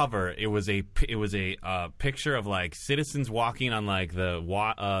on the cover it was a picture of like citizens walking on like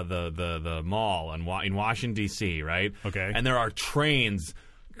the mall in Washington D.C. right? Okay. And there are trains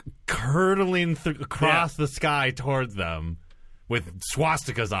curdling across the sky towards them with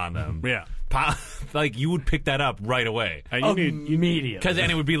swastikas on them. Yeah. Like you would pick that up right away. Immediately. Because then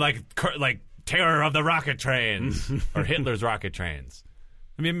it would be like Terror of the Rocket Trains or Hitler's Rocket Trains.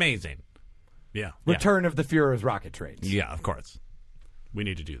 It'd be amazing. Yeah. Return of the Führer's rocket trains. Yeah, of course. We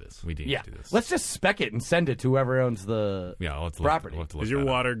need to do this. We need Yeah. to do this. Let's just spec it and send it to whoever owns the property. Is your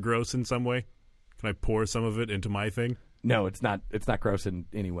water gross in some way? Can I pour some of it into my thing? No, it's not. It's not gross in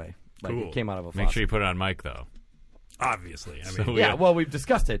any way. Like Cool. it came out of a faucet. Make sure you put it on mic, though. Obviously. I mean, Yeah, well, we've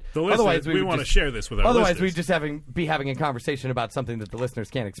discussed it. the listeners, Otherwise, we would want to just- share this with our Otherwise, listeners. we'd just be having a conversation about something that the listeners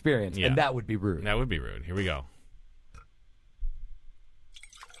can't experience, Yeah. and that would be rude. That would be rude. Here we go.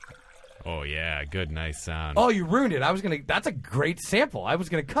 Oh, yeah. Good, nice sound. Oh, you ruined it. That's a great sample. I was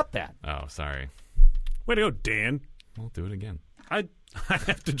gonna cut that. Oh, sorry. Way to go, Dan. We'll do it again. I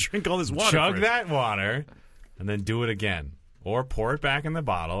have to drink all this water. Chug first. that water, and then do it again. Or pour it back in the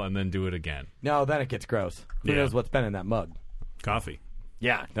bottle, and then do it again. No, then it gets gross. Who Yeah. knows what's been in that mug? Coffee.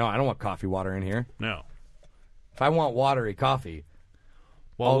 Yeah. No, I don't want coffee water in here. No. If I want watery coffee,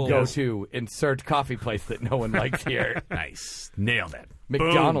 I'll go to insert coffee place that no one likes here. Nice. Nailed it.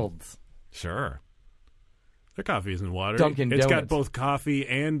 McDonald's. Sure. Their coffee isn't water. Dunkin' It's got Donuts. both coffee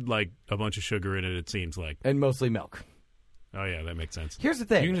and like a bunch of sugar in it, it seems like. And mostly milk. Oh, yeah, that makes sense. Here's the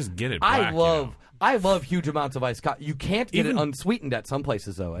thing. You can just get it I black, love huge amounts of iced coffee. You can't get it unsweetened at some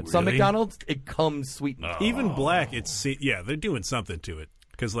places, though. At some Really? McDonald's, it comes sweetened. Even black, they're doing something to it.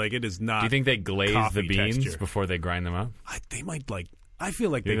 Because, like, it is not. Do you think they glaze coffee the beans texture. before they grind them up? They might, like. I feel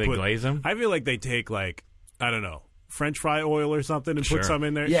like You think they glaze them? I feel like they take, like, I don't know, French fry oil or something and Sure. put some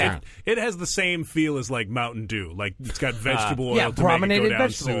in there. Yeah. It has the same feel as, like, Mountain Dew. Like, it's got vegetable oil yeah, to make it go brominated down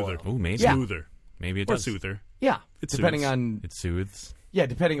vegetable smoother. oil. Ooh, maybe. Yeah. Smoother. Maybe it Or does. soother. Yeah, It depending soothes. on It soothes.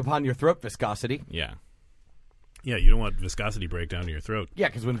 depending upon your throat viscosity. Yeah. Yeah, you don't want viscosity breakdown to your throat. Yeah,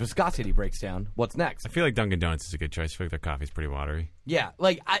 because when viscosity breaks down, what's next? I feel like Dunkin' Donuts is a good choice. I feel like their coffee's pretty watery. Yeah,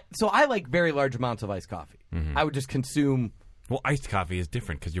 I like very large amounts of iced coffee. I would just consume. Well, iced coffee is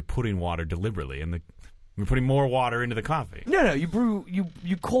different because you're putting water deliberately, and you're putting more water into the coffee. No, you brew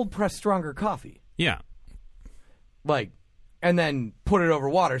you cold press stronger coffee, Yeah. and then put it over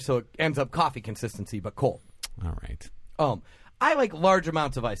water so it ends up coffee consistency but cold. All right. I like large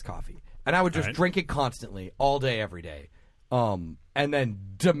amounts of iced coffee, and I would just All right. drink it constantly, all day, every day. And then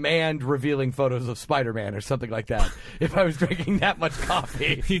demand revealing photos of Spider-Man or something like that if I was drinking that much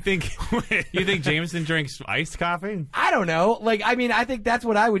coffee. You think Jameson drinks iced coffee? I don't know. I think that's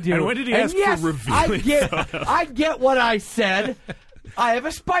what I would do. And when did he ask for yes, revealing I get what I said. I have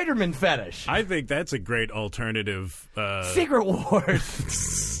a Spider-Man fetish. I think that's a great alternative. Secret Wars.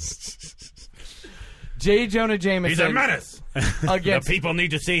 J. Jonah Jameson. He's a menace. Against People need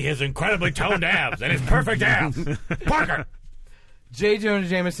to see his incredibly toned abs and his perfect abs. Parker. J. Jonah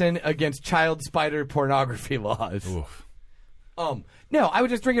Jameson against child spider pornography laws. Oof. No, I would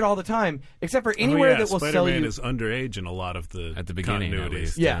just drink it all the time, except for anywhere that will sell Spider-Man you. is underage in a lot of the At the beginning, at continuities.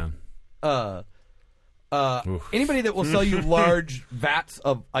 least. Yeah. Anybody that will sell you large vats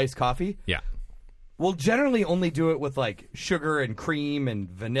of iced coffee Yeah. will generally only do it with like sugar and cream and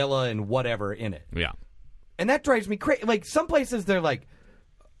vanilla and whatever in it. Yeah. And that drives me crazy. Like some places they're like,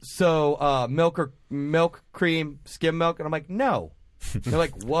 milk, cream, skim milk, and I'm like, no, They're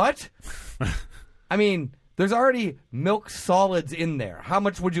like, what? I mean, there's already milk solids in there. How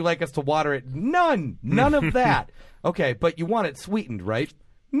much would you like us to water it? None of that. Okay, but you want it sweetened, right?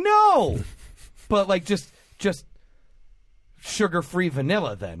 No. But like just sugar-free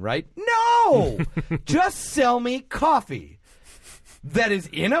vanilla then, right? No. Just sell me coffee that is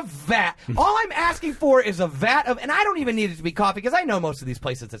in a vat. All I'm asking for is a vat of, and I don't even need it to be coffee because I know most of these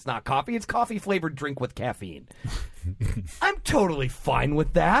places it's not coffee. It's coffee-flavored drink with caffeine. I'm totally fine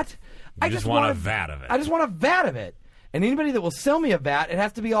with that. I just want a vat of it. I just want a vat of it. And anybody that will sell me a vat, it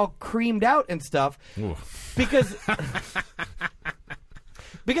has to be all creamed out and stuff. Ooh. Because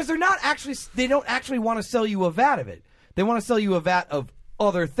they're not actually, they don't actually want to sell you a vat of it. They want to sell you a vat of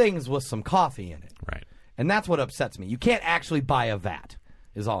other things with some coffee in it. Right. And that's what upsets me. You can't actually buy a vat,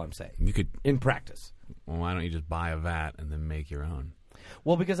 is all I'm saying. You could. In practice. Well, why don't you just buy a vat and then make your own?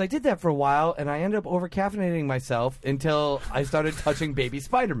 Well, because I did that for a while, and I ended up over-caffeinating myself until I started touching Baby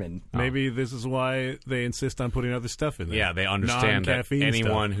Spider-Man. Maybe this is why they insist on putting other stuff in there. Yeah, they understand that Non-caffeine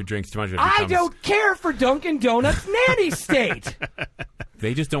anyone stuff. who drinks too much of it becomes... I don't care for Dunkin' Donuts nanny state.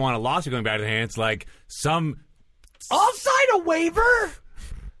 They just don't want a lawsuit going back to the hands like I'll sign a waiver.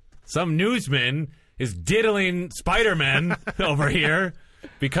 some newsman is diddling Spider-Man over here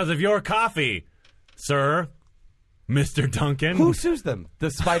because of your coffee, sir, Mr. Duncan. Who sues them? The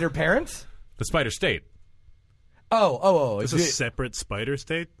Spider parents? The Spider State. Oh. It's a separate spider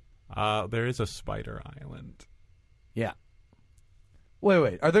state? There is a Spider Island. Yeah.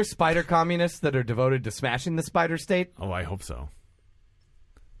 Wait. Are there spider communists that are devoted to smashing the spider state? Oh, I hope so.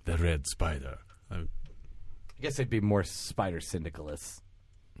 The Red Spider. I guess they'd be more spider syndicalists.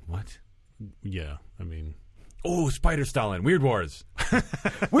 What? Yeah, I mean... Oh, Spider Stalin. Weird Wars.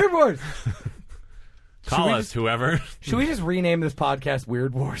 Weird Wars. Call us, whoever. Should we just rename this podcast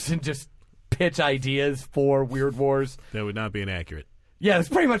Weird Wars and just pitch ideas for Weird Wars? That would not be inaccurate. Yeah, that's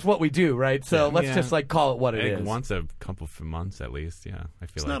pretty much what we do, right? So let's just like call it what it is. Once a couple of months at least, yeah. I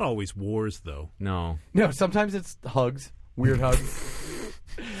feel It's like. not always wars, though. No. No, sometimes it's hugs. Weird hugs.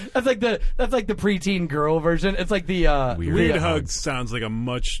 That's like the preteen girl version. It's like the Weird the- Hugs sounds like a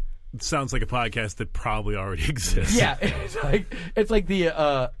podcast that probably already exists. Yeah, it's like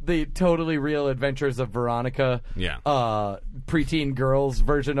the totally real adventures of Veronica. Yeah. Preteen girls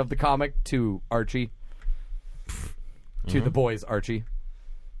version of the comic to Archie. To the boys, Archie.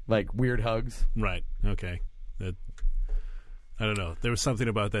 Like Weird Hugs. Right. Okay. I don't know. There was something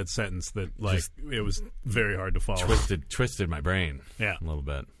about that sentence that, like, it was very hard to follow. Twisted my brain. Yeah. A little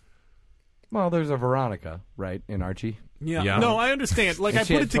bit. Well, there's a Veronica, right, in Archie. Yeah. No, I understand. Like, And I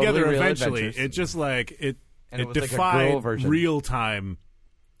she put had it together totally real eventually. adventures. It just, like, it And it was like a girl defied version. real time.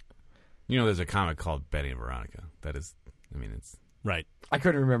 You know, there's a comic called Betty and Veronica. That is, I mean, it's... Right. I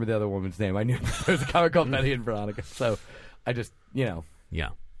couldn't remember the other woman's name. I knew there was a comic called Betty and Veronica. So I just, Yeah.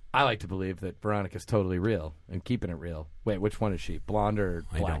 I like to believe that Veronica's totally real and keeping it real. Wait, which one is she? Blonde or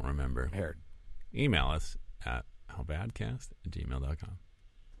black? I don't remember. Haired. Email us at howbadcast@gmail.com.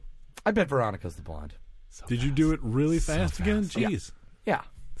 I bet Veronica's the blonde. So Did you fast. do it really So fast again? fast. Jeez. Yeah.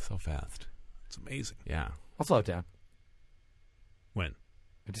 So fast. It's amazing. Yeah. I'll slow it down. When?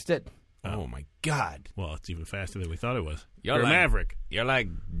 I just did. Oh, my God. Well, it's even faster than we thought it was. You're You're a like- maverick. You're like...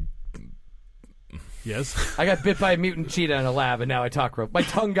 Yes? I got bit by a mutant cheetah in a lab, and now I talk rope. My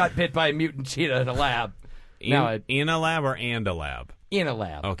tongue got bit by a mutant cheetah in a lab. In a lab or and a lab? In a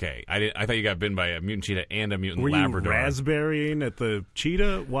lab. Okay. I thought you got bitten by a mutant cheetah and a mutant Were you Labrador. raspberrying at the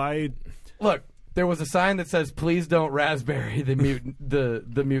cheetah? Why? Look, there was a sign that says, "Please don't raspberry the mutant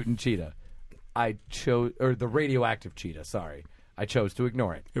the mutant cheetah." I chose, or the radioactive cheetah. Sorry, I chose to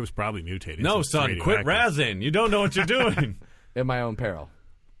ignore it It was probably mutated. No, so it's son. Quit radioactive. razzing. You don't know what you're doing. at my own peril.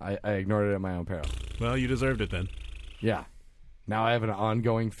 I ignored it at my own peril. Well, you deserved it then. Yeah. Now I have an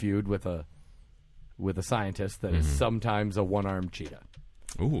ongoing feud with a scientist that is sometimes a one-armed cheetah.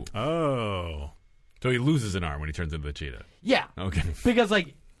 Ooh. Oh. So he loses an arm when he turns into the cheetah. Yeah. Okay. Because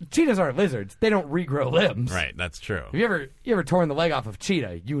like cheetahs aren't lizards; they don't regrow limbs. Right. That's true. Have you ever torn the leg off of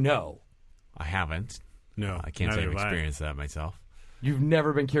cheetah? You know. I haven't. No. I can't say neither I've have I. experienced that myself. You've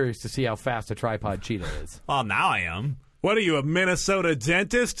never been curious to see how fast a tripod cheetah is. Well, now I am. What are you, a Minnesota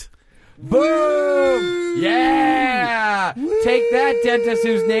dentist? Boom! Yeah! Take that, dentist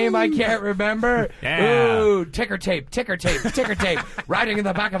whose name I can't remember. Yeah. Ooh, ticker tape, riding in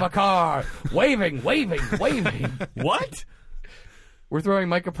the back of a car, waving. What? We're throwing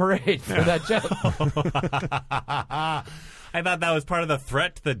Mike a parade for that joke. I thought that was part of the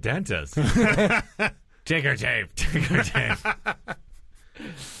threat to the dentist. Ticker tape.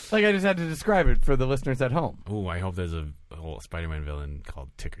 Like I just had to describe it for the listeners at home. Ooh, I hope there's a whole Spider-Man villain called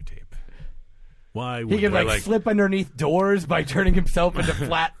Ticker Tape. Why would He can they? like slip underneath doors by turning himself into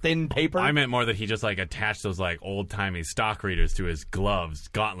flat, thin paper. I meant more that he just like attached those like old timey stock readers to his gloves,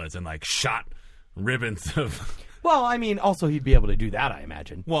 gauntlets, and like shot ribbons of. Well, I mean, also he'd be able to do that, I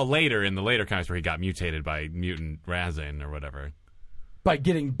imagine, Well, later in the later comics where he got mutated by mutant Razin or whatever. by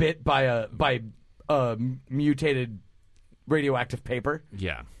getting bit by a mutated radioactive paper.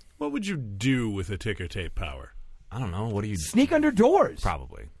 Yeah, What would you do with a ticker tape power? I don't know. What do you Sneak under doors.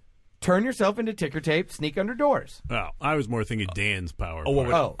 probably? Turn yourself into ticker tape. Sneak under doors. Oh, I was more thinking Dan's power. Oh, what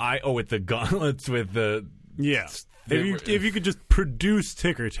part. would with the gauntlets with the Yeah. They If you could just produce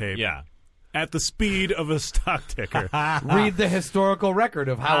ticker tape yeah. at the speed of a stock ticker. Read the historical record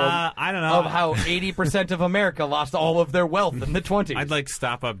of how I don't know. of how 80% of America lost all of their wealth in the 20s. I'd like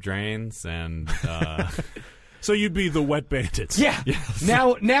stop up drains and So you'd be the wet bandits. Yeah.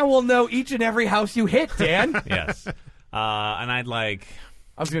 Now we'll know each and every house you hit, Dan. yes, and I'd like.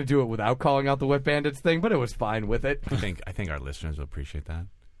 I was going to do it without calling out the Wet Bandits thing, but it was fine with it. I think our listeners will appreciate that.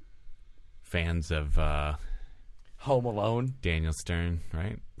 Fans of Home Alone. Daniel Stern,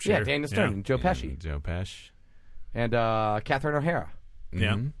 right? Yeah, Sure. Daniel Stern Yeah. and Joe Pesci. And Joe Pesci. And Catherine O'Hara.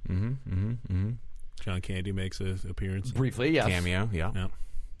 Yeah. Mm-hmm. John Candy makes an appearance. Briefly, yes. Cameo, yeah.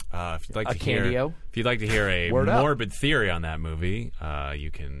 Yeah. If you'd like A to hear, cameo? if you'd like to hear a Word up. morbid theory on that movie, you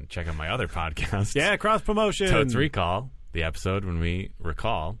can check out my other podcast. Yeah, cross promotion. Totes Recall, the episode when we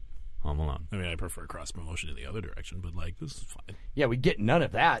recall Home Alone. I mean, I prefer cross promotion in the other direction, but like this is fine. Yeah, we get none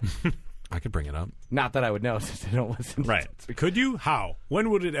of that. I could bring it up. Not that I would know since I don't listen. Right. Could you? How? When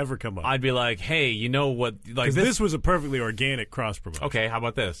would it ever come up? I'd be like, hey, you know what? Like Because this was a perfectly organic cross promotion. Okay, how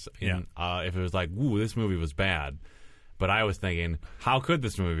about this? Yeah. If it was like, ooh, this movie was bad, but I was thinking, how could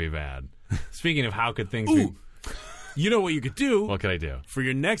this movie be bad? Speaking of how could things be, Ooh. You know what you could do? what could I do? For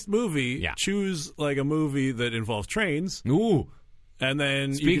your next movie, Yeah. choose like a movie that involves trains, Ooh, and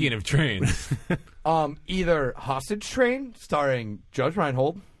then speaking of trains, Either Hostage Train, starring Judge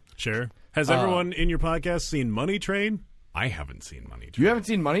Reinhold. sure. Has everyone in your podcast seen Money Train? I haven't seen Money Train. You haven't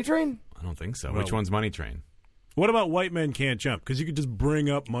seen Money Train? I don't think so. Well- Which one's Money Train? What about White Men Can't Jump? Because you could just bring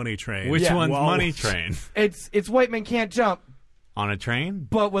up Money Train. Which Yeah. one's Well- Money Train? It's White Men Can't Jump, On a train?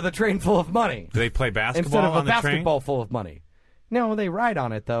 but with a train full of money. Do they play basketball Instead of a on the basketball full of money. No, they ride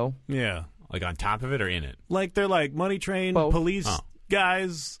on it, though. Yeah. train? Like on top of it or in it? Like they're like Money Train Both. police Oh.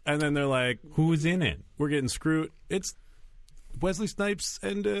 guys, and then they're like, Who's in it? we're getting screwed. It's Wesley Snipes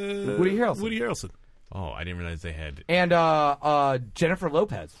and Woody Harrelson. Oh, I didn't realize they had. And Jennifer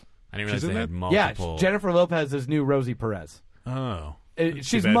Lopez. I didn't realize She's in they had that? multiple. Yeah, Jennifer Lopez is new Rosie Perez. Oh.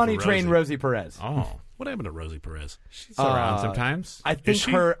 She's bad Money for Train Rosie. Rosie Perez. Oh, What happened to Rosie Perez? she's around sometimes. I think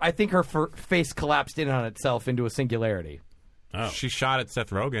she? her face collapsed in on itself into a singularity. Oh. She shot at Seth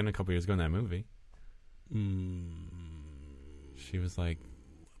Rogen a couple years ago in that movie. She was like,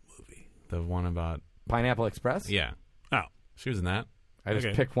 the one about Pineapple Express? yeah. Oh. She was in that. I just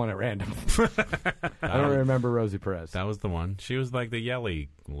Okay. picked one at random. I don't remember Rosie Perez. That was the one. She was like the yelly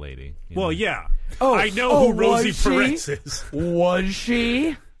lady. you Well, know, yeah. Oh, I know oh, who Rosie was she? Perez is. Was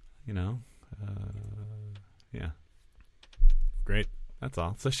she? you know. Yeah, Great. that's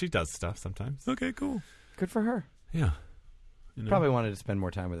all. So she does stuff sometimes. Okay, cool. Good for her. Yeah, Probably wanted to spend more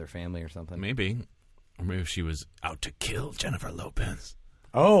time with her family or something. maybe. Or maybe she was out to kill Jennifer Lopez,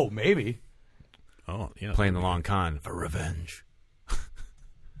 Oh, maybe. Oh, yeah. playing the long con for revenge.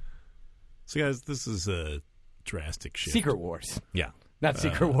 So, guys, this is a drastic shift. Secret Wars. Yeah, Not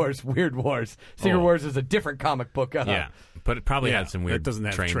Secret Wars, Weird Wars. Secret Oh. Wars is a different comic book. yeah. But it probably Yeah, had some it weird doesn't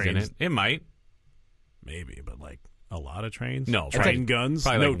have trains in trains. it. It might. Maybe, but like a lot of trains? No, Train probably- guns?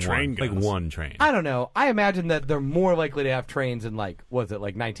 Probably No like train one, guns. Like one train. I don't know. I imagine that they're more likely to have trains in, like, was it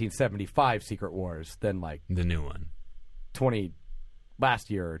like 1975 Secret Wars than like The new one. 20 last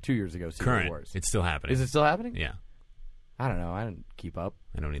year or 2 years ago Secret Current. Wars. It's still happening. Is it still happening? Yeah, I don't know. I didn't keep up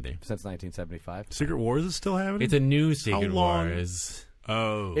I don't either. since 1975. Secret Wars is still happening? It's a new Secret long? Wars.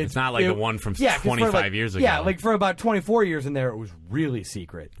 Oh. It's not like the one from 'cause for 25 like- years ago. Yeah, like for about 24 years in there, it was really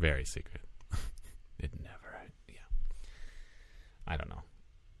secret. Very secret. It never. Yeah. I don't know.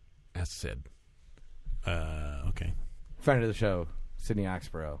 That's Sid. okay. Friend of the show, Sidney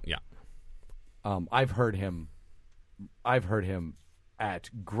Oxborough. Yeah. I've heard him at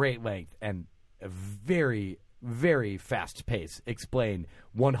great length and a very, very fast pace explain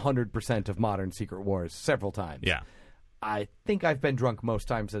 100% of modern Secret Wars several times. Yeah. I think I've been drunk most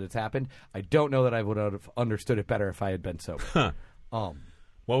times that it's happened. I don't know that I would have understood it better if I had been sober.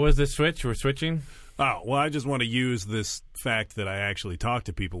 What was the switch? We're switching? Oh, well, I just want to use this fact that I actually talk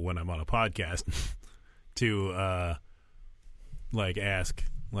to people when I'm on a podcast to, like, ask,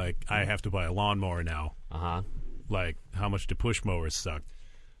 like, I have to buy a lawnmower now. Uh-huh. Like, how much do push mowers suck?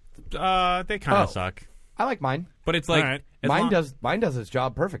 They kind of Oh. suck. I like mine. But it's like All right. Mine does its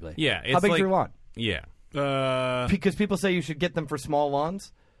job perfectly. Yeah, How it's big's like- your lawn? Yeah. Because people say you should get them for small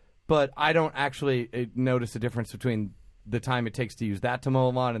lawns, but I don't actually notice a difference between the time it takes to use that to mow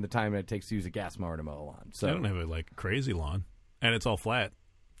a lawn and the time it takes to use a gas mower to mow a lawn. So I don't have a like crazy lawn, and it's all flat.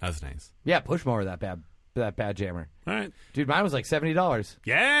 That's nice. yeah, push mower that bad jammer, All right. dude. Mine was like $70.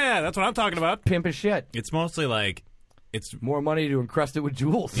 Yeah, that's what I'm talking about. Pimp as shit. It's mostly like it's More money to encrust it with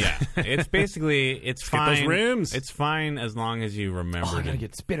jewels. yeah. It's basically it's get those fine. rims. It's fine as long as you remember Oh, I gotta to,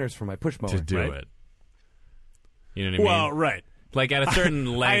 get spinners for my push mower. to do Right. it. You know what I Well, mean? right. Like at a certain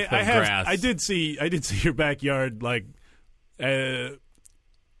length of grass. I did see your backyard. Like, I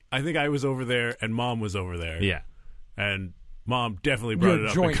think I was over there and Mom was over there. Yeah. and Mom definitely brought You're it a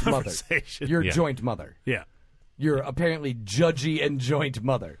up in joint mother. conversation. You're Yeah. a joint mother. Yeah, You're apparently judgy and joint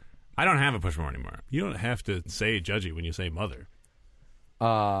mother. I don't have a push mower anymore. you don't have to say judgy when you say mother.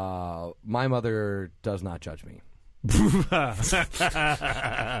 My mother does not judge me.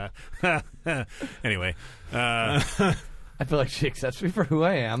 Anyway, I feel like she accepts me for who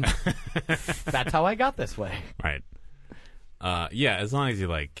I am. That's how I got this way. Right. Yeah, as long as you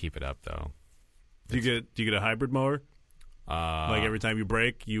like keep it up though. do you get a hybrid mower? Like every time you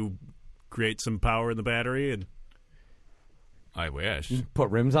brake, you create some power in the battery, and I wish. Put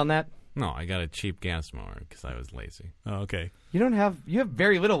rims on that. No, I got a cheap gas mower because I was lazy. oh, okay. You have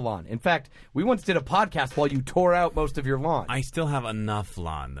very little lawn. In fact, we once did a podcast while you tore out most of your lawn. I still have enough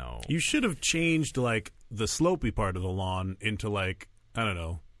lawn though. You should have changed like the slopey part of the lawn into like, I don't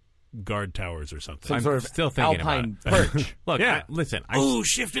know, guard towers or something. Some I'm sort of still thinking alpine about it. perch. Look, Yeah. listen.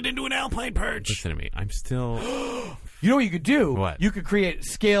 Shifted into an alpine perch. Listen to me. I'm still. You know what you could do? What? You could create a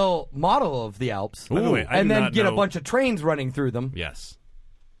scale model of the Alps, By the way, I and do then not get a know- bunch of trains running through them, Yes.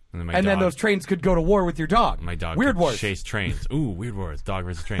 And then, and then those trains could go to war with your dog. my dog Weird could Wars. chase trains. Ooh, Weird Wars. Dog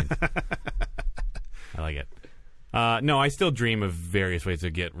versus trains. I like it. No, I still dream of various ways to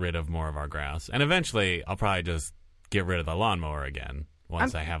get rid of more of our grass, and eventually I'll probably just get rid of the lawnmower again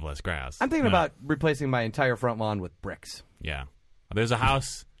once I have less grass. I'm thinking about replacing my entire front lawn with bricks. Yeah. There's a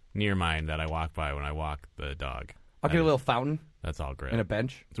house near mine that I walk by when I walk the dog. I'll get a little fountain That's all great. and a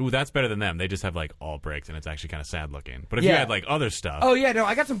bench. Ooh, that's better than them. They just have like all bricks, and it's actually kind of sad looking. But if you Yeah. had like other stuff, Oh yeah, no,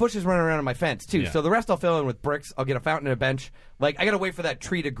 I got some bushes running around on my fence too. Yeah. So the rest I'll fill in with bricks. I'll get a fountain and a bench. Like I gotta wait for that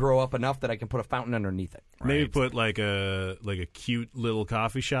tree to grow up enough that I can put a fountain underneath it. Maybe Right. put like a cute little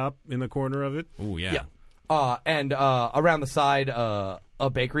coffee shop in the corner of it. ooh yeah. And around the side, a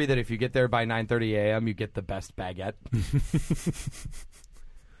bakery that if you get there by 9:30 a.m., you get the best baguette.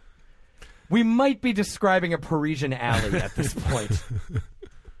 We might be describing a Parisian alley at this point.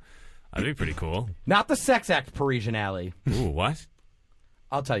 That'd be pretty cool. Not the sex act Parisian alley. Ooh, what?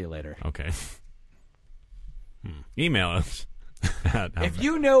 I'll tell you later. Okay. Email us. If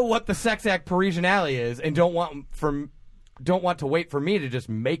you know what the sex act Parisian alley is and don't want to wait for me to just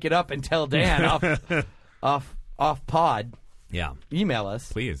make it up and tell Dan off pod, Yeah, email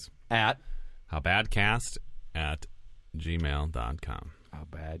us please. at howbadcast@gmail.com.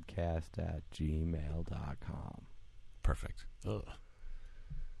 howbadcast@gmail.com. Perfect. Ugh.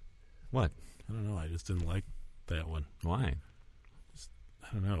 What? I don't know. I just didn't like that one. Why? I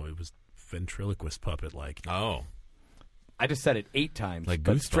don't know. It was ventriloquist puppet like. Oh. I just said it 8 times, Like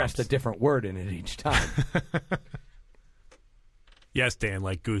but Goosebumps. stressed a different word in it each time. Yes, Dan,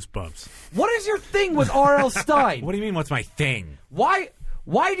 like Goosebumps. What is your thing with R.L. Stein? What do you mean, what's my thing? Why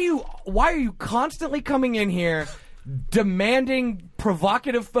are you constantly coming in here demanding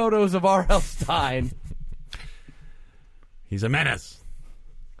provocative photos of R.L. Stein? He's a menace.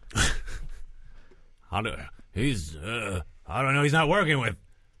 I don't know. He's not working with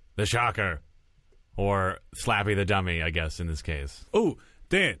the Shocker or Slappy the Dummy, I guess, in this case. Oh,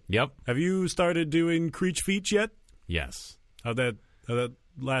 Dan, Yep. have you started doing Creech Feach yet? Yes. How'd that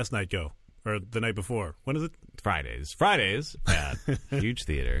last night go? Or the night before? When is it? Fridays at Huge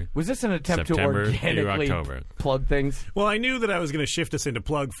Theater. Was this an attempt September to through organically October. plug things? Well, I knew that I was going to shift us into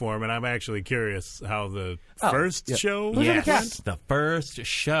plug form, and I'm actually curious how the first yeah. show Who's in the went. cast? The first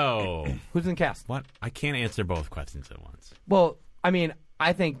show. Who's in the cast? What? I can't answer both questions at once. Well, I mean,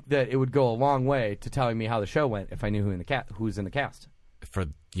 I think that it would go a long way to telling me how the show went if I knew who's in the cast. For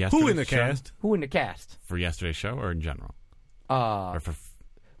yesterday's Who in the show? cast? Who in the cast? For yesterday's show or in general? Uh, Or for...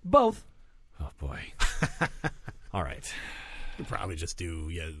 both. Oh, boy. All right. We'll probably just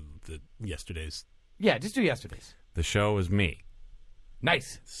do the yesterday's. Yeah, just do yesterday's. The show was me.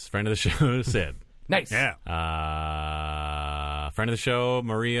 Nice. Friend of the show, Sid. Nice. Yeah. Friend of the show,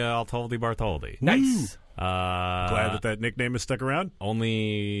 Maria Altoldi Bartoldi. Nice. Glad that nickname is stuck around.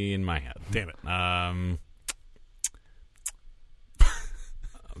 Only in my head. Damn it.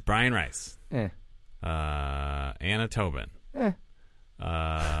 Brian Rice. Eh. Anna Tobin.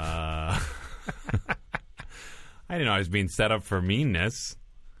 I didn't know I was being set up for meanness.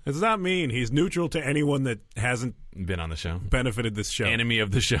 It's not mean. He's neutral to anyone that hasn't Been on the show. benefited this show. Enemy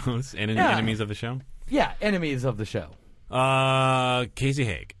of the shows. Yeah. Enemies of the show. Yeah, enemies of the show. Casey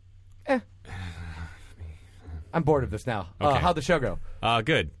Haig. I'm bored of this now. Okay. How'd the show go?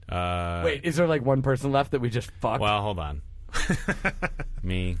 Good. Wait, is there like one person left that we just fucked? Well, hold on.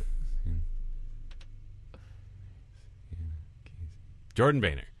 Me. Jordan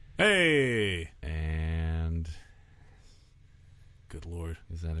Boehner. Hey. And Good Lord.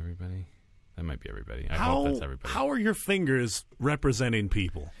 is that everybody? That might be everybody. I hope that's everybody. How are your fingers representing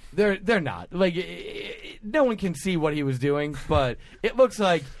people? They're not. Like no one can see what he was doing, but it looks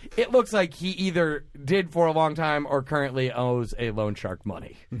like he either did for a long time or currently owes a loan shark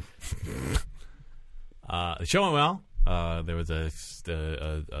money. The show went well. There was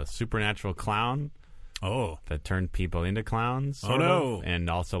a supernatural clown Oh. that turned people into clowns. Oh, sort no. of. And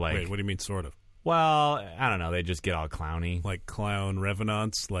also like, Wait, what do you mean sort of? well, I don't know. They just get all clowny. Like clown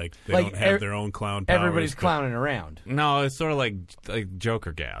revenants? Like they Like don't have their own clown powers? Everybody's but- clowning around. No, it's sort of like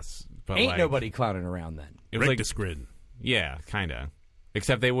Joker gas. But Ain't like, nobody clowning around then. It was Rick like, Discrid. yeah, kind of.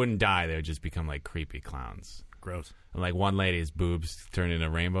 Except they wouldn't die. They would just become like creepy clowns. Gross. And like one lady's boobs turned into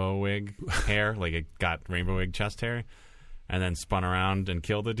rainbow wig hair, like it got rainbow wig chest hair, and then spun around and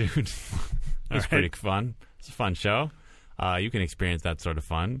killed a dude. It was pretty fun. It's a fun show. You can experience that sort of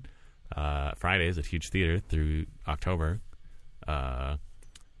fun Fridays at Huge Theater through October.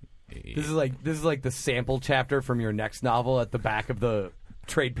 This is like the sample chapter from your next novel at the back of the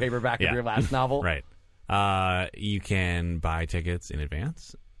trade paperback Yeah. of your last novel. Right. You can buy tickets in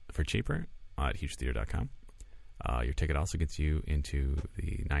advance for cheaper at hugetheater.com. Your ticket also gets you into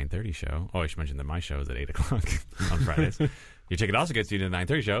the 9:30 show. Oh, I should mention that my show is at 8 o'clock on Fridays. Your ticket also gets you to the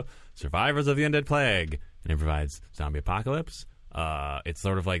 9:30 show, Survivors of the Undead Plague, and it provides zombie apocalypse. It's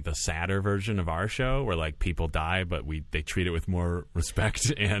sort of like the sadder version of our show, where like people die, but they treat it with more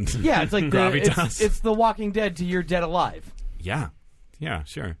respect and Yeah, it's like gravitas. it's The Walking Dead to You're Dead Alive. yeah,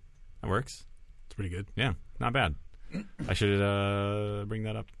 sure, that works. It's pretty good. Yeah, not bad. I should bring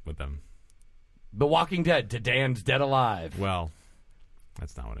that up with them. The Walking Dead to Dan's Dead Alive. Well,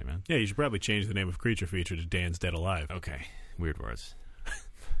 that's not what I meant. Yeah, you should probably change the name of Creature Feature to Dan's Dead Alive. Okay, weird words.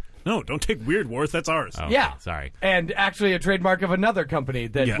 No, don't take Weird Wars. That's ours. Oh, Yeah. okay, sorry. And actually a trademark of another company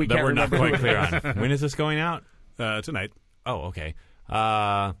that Yeah, we That can't we're not remember. quite clear on. When is this going out? Tonight. Oh, okay.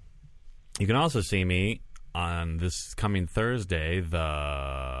 You can also see me on this coming Thursday, the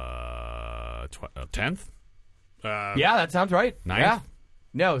 10th? Yeah, that sounds right. Ninth? Yeah.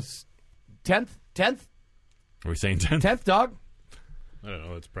 No, 10th? Are we saying 10th? 10th, dog. I don't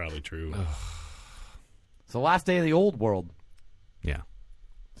know. It's probably true. It's the last day of the old world, Yeah.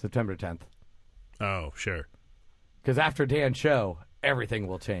 September 10th. Oh, sure. Because after Dan's show, everything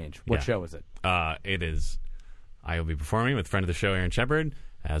will change. What Yeah. show is it? It is. I will be performing with friend of the show, Aaron Shepard,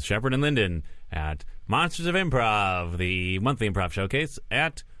 as Shepard and Linden at Monsters of Improv, the monthly improv showcase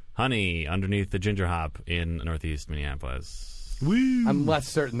at Honey, underneath the Ginger Hop in Northeast Minneapolis. Woo! I'm less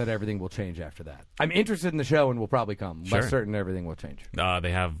certain that everything will change after that. I'm interested in the show and will probably come. Sure. Less certain everything will change.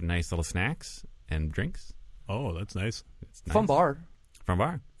 They have nice little snacks and drinks. Oh, that's nice. It's nice. Fun bar. From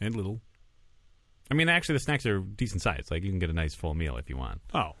bar. And little. I mean, actually, the snacks are decent size. Like, you can get a nice full meal if you want.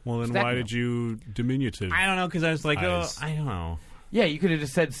 Oh, well, then Snack why meal. oh, did you diminutive? I don't know, because I was like, Eyes. I don't know. Yeah, you could have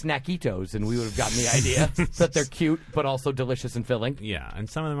just said snackitos and we would have gotten the idea that they're cute but also delicious and filling. Yeah, and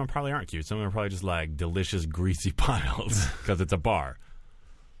some of them probably aren't cute. Some of them are probably just like delicious, greasy piles because it's a bar.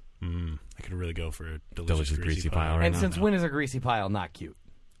 I could really go for a Delicious greasy pile, right? And now. since when is a greasy pile not cute?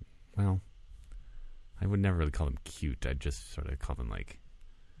 Well, I would never really call them cute. I'd just sort of call them like,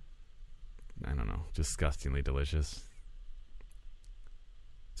 I don't know, disgustingly delicious.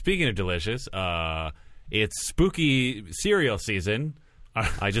 Speaking of delicious, it's spooky cereal season.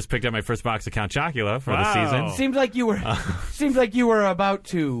 I just picked up my first box of Count Chocula for the Wow. season. Seems like you were about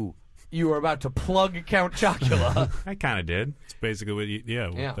to plug Count Chocula. I kind of did. It's basically what you, yeah,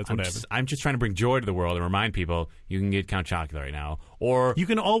 Yeah. that's I'm what happened. just, I'm just trying to bring joy to the world and remind people you can get Count Chocula right now. Or, You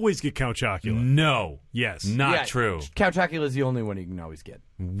can always get Count Chocula. no. Yes. Not Yeah, true. Count Chocula is the only one you can always get.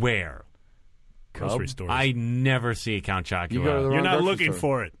 Where? Grocery stores. I never see a Count Chocula. You go to the You're wrong not grocery looking store.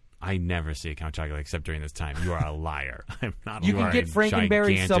 for it. I never see a Count Chocula except during this time. You are a liar. I'm not. You You can are get a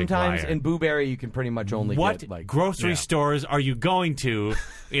Frankenberry gigantic sometimes, liar. and Booberry you can pretty much only What get like grocery Yeah. stores are you going to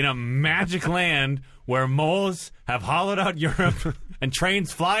in a magic land where moles have hollowed out Europe and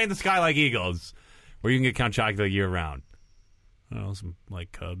trains fly in the sky like eagles, where you can get Count Chocula year round? Oh, some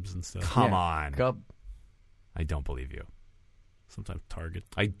like Cubs and stuff. Come Yeah. on. Cub. I don't believe you. Sometimes Target.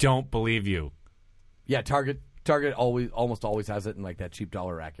 I don't believe you. Yeah, Target almost always has it in like that cheap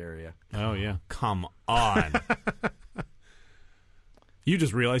dollar rack area. Oh, yeah. Come on. You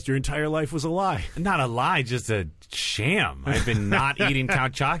just realized your entire life was a lie. Not a lie, just a sham. I've been not eating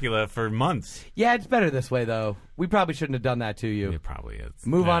Count Chocula for months. Yeah, it's better this way though. We probably shouldn't have done that to you. It probably is.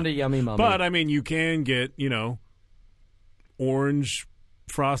 Move on to Yummy Mummy. But, I mean, you can get, orange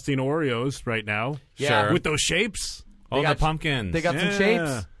frosting Oreos right now. Yeah. Sure. With those shapes. Oh, the got- pumpkins. they got some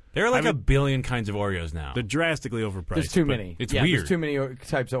shapes. There are like I a mean- billion kinds of Oreos now. They're drastically overpriced. There's too but- many. it's yeah, weird. There's too many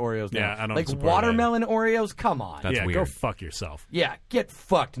types of Oreos now. Yeah, I don't like support watermelon Oreos. Come on. That's yeah, weird. go fuck yourself. Yeah, get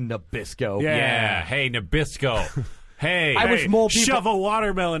fucked, Nabisco. Yeah. Yeah. Hey, Nabisco. Hey. I wish more people- Shove a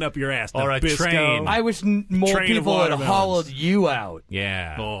watermelon up your ass. Or a Nabisco. train. I wish more Train of people had watermelons. hollowed you out.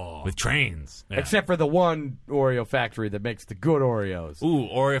 Yeah. Oh. With trains. Yeah. Except for the one Oreo factory that makes the good Oreos. Ooh,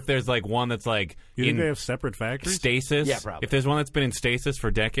 or if there's like one that's like You think in they have separate factories? stasis. Yeah, probably. If there's one that's been in stasis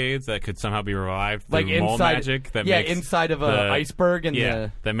for decades that could somehow be revived Like through mole inside, magic that yeah, makes inside of a the- iceberg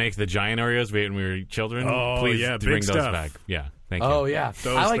and that makes the giant Oreos we ate when we were children. Oh, Please yeah, big bring those stuff. back. Yeah, thank you. Oh yeah,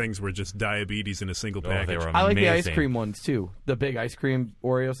 Those I like, things were just diabetes in a single Oh, package. they were I like the ice amazing. cream ones too. The big ice cream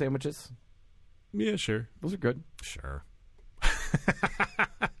Oreo sandwiches. Yeah, sure. Those are good. Sure.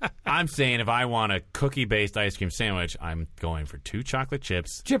 I'm saying if I want a cookie-based ice cream sandwich, I'm going for 2 chocolate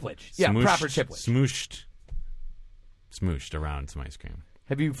chips. Chiplet. Yeah, smooshed- proper chiplet. Smooshed around some ice cream.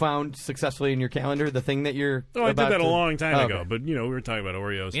 Have you found successfully in your calendar the thing that you're Oh, I did about that a to- long time Oh, ago, okay. but, we were talking about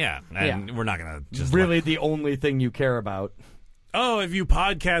Oreos. Yeah, and we're not going to just Really the only thing you care about. Oh, if you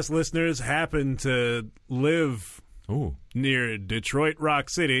podcast listeners happen to live Ooh. near Detroit Rock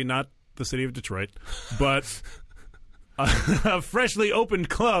City, not the city of Detroit, but a freshly opened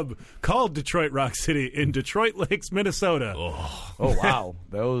club called Detroit Rock City in Detroit Lakes, Minnesota. Oh, Oh wow,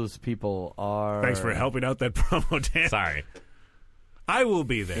 those people are Thanks for helping out that promo, Dan. sorry. I will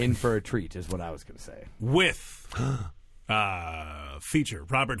be there in for a treat, is what I was going to say. with feature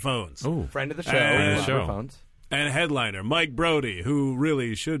Robert Phones Ooh. Friend of the show, Friend of the show. Phones. and headliner Mike Brody, who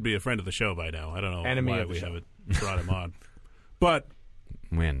really should be a friend of the show by now. I don't know Enemy why of the we show. haven't brought him on. But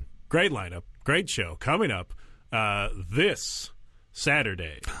Win. great lineup, great show coming up this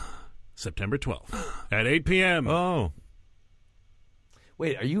Saturday, September 12th at 8 p.m. Oh.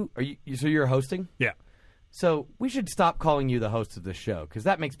 Wait, are you? So you're hosting? Yeah. So we should stop calling you the host of the show because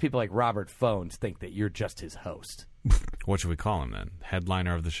that makes people like Robert Phones think that you're just his host. What should we call him then?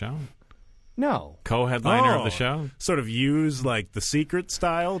 Headliner of the show? No. Co-headliner of Oh, the show? Sort of use like the secret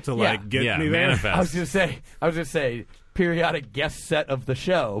style to Yeah. like get Yeah, me there. manifest. I was gonna say periodic guest set of the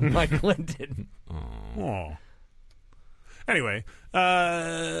show, Mike Linden. Oh. Anyway,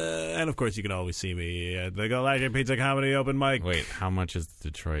 and of course you can always see me at the Galactic Pizza Comedy Open Mic. Wait, how much is the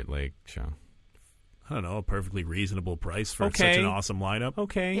Detroit Lake show? I don't know, a perfectly reasonable price for Okay. such an awesome lineup.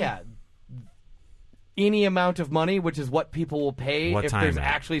 Okay. Yeah. Any amount of money, which is what people will pay What if time there's at?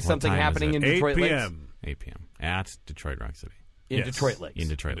 actually What something time is happening it? in 8 Detroit Lakes. p.m. 8 p.m. at Detroit Rock City. In Yes. Detroit Lakes. In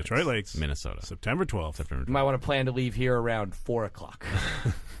Detroit Lakes. Detroit Lakes. Minnesota. September 12th. September You might want to plan to leave here around 4 o'clock.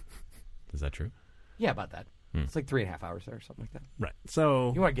 Is that true? Yeah, about that. It's like 3.5 hours there or something like that. Right.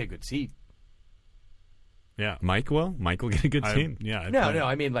 So, You want to get a good seat. yeah. Mike will? Mike will get a good scene? Yeah. No,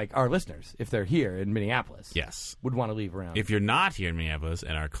 I mean like our listeners, if they're here in Minneapolis, Yes. would want to leave around. If you're not here in Minneapolis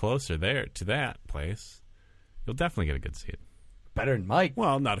and are closer there to that place, you'll definitely get a good seat. Better than Mike.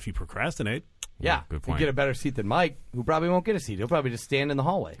 Well, not if you procrastinate. Yeah, Good if you point. get a better seat than Mike, who probably won't get a seat. He'll probably just stand in the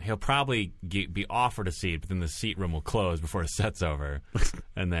hallway. He'll probably be offered a seat, but then the seat room will close before his set's over.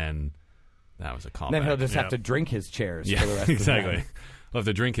 And then that was a callback. Then he'll just Yeah. have to drink his chairs Yeah, for the rest exactly. of the time. He'll have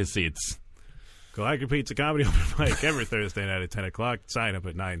to drink his seats. Galactic Pizza Comedy Open Mic every Thursday night at 10 o'clock. Sign up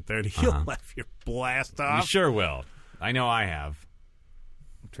at 9:30. You'll laugh your blast You off. sure will. I know I have.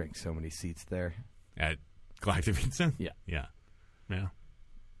 Drank so many seats there. At Galactic Pizza? Yeah. Yeah. Yeah.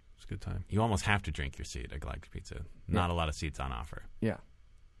 It's a good time. You almost have to drink your seat at Galactic Pizza. Not a lot of seats on offer. Yeah.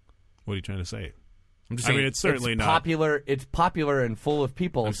 What are you trying to say? I'm just I saying. mean, it's certainly it's not. popular. It's popular and full of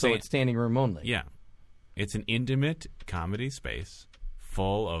people, I'm so saying- it's standing room only. Yeah. It's an intimate comedy space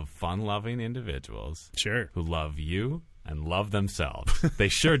full of fun-loving individuals Sure. who love you and love themselves. They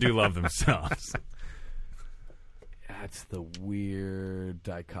sure do love themselves. That's the weird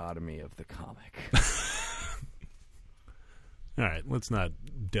dichotomy of the comic. All right, let's not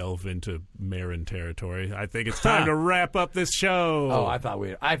delve into Marin territory. I think it's time to wrap up this show. Oh,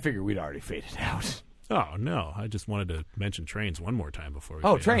 I figured we'd already faded out. Oh, no. I just wanted to mention trains one more time before we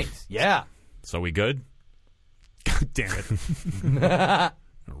Oh, fade trains. Yeah. So we good? out. God damn it. A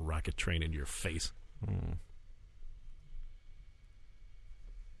rocket train into your face.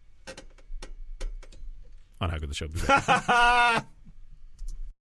 on How Could the Show Be Bad?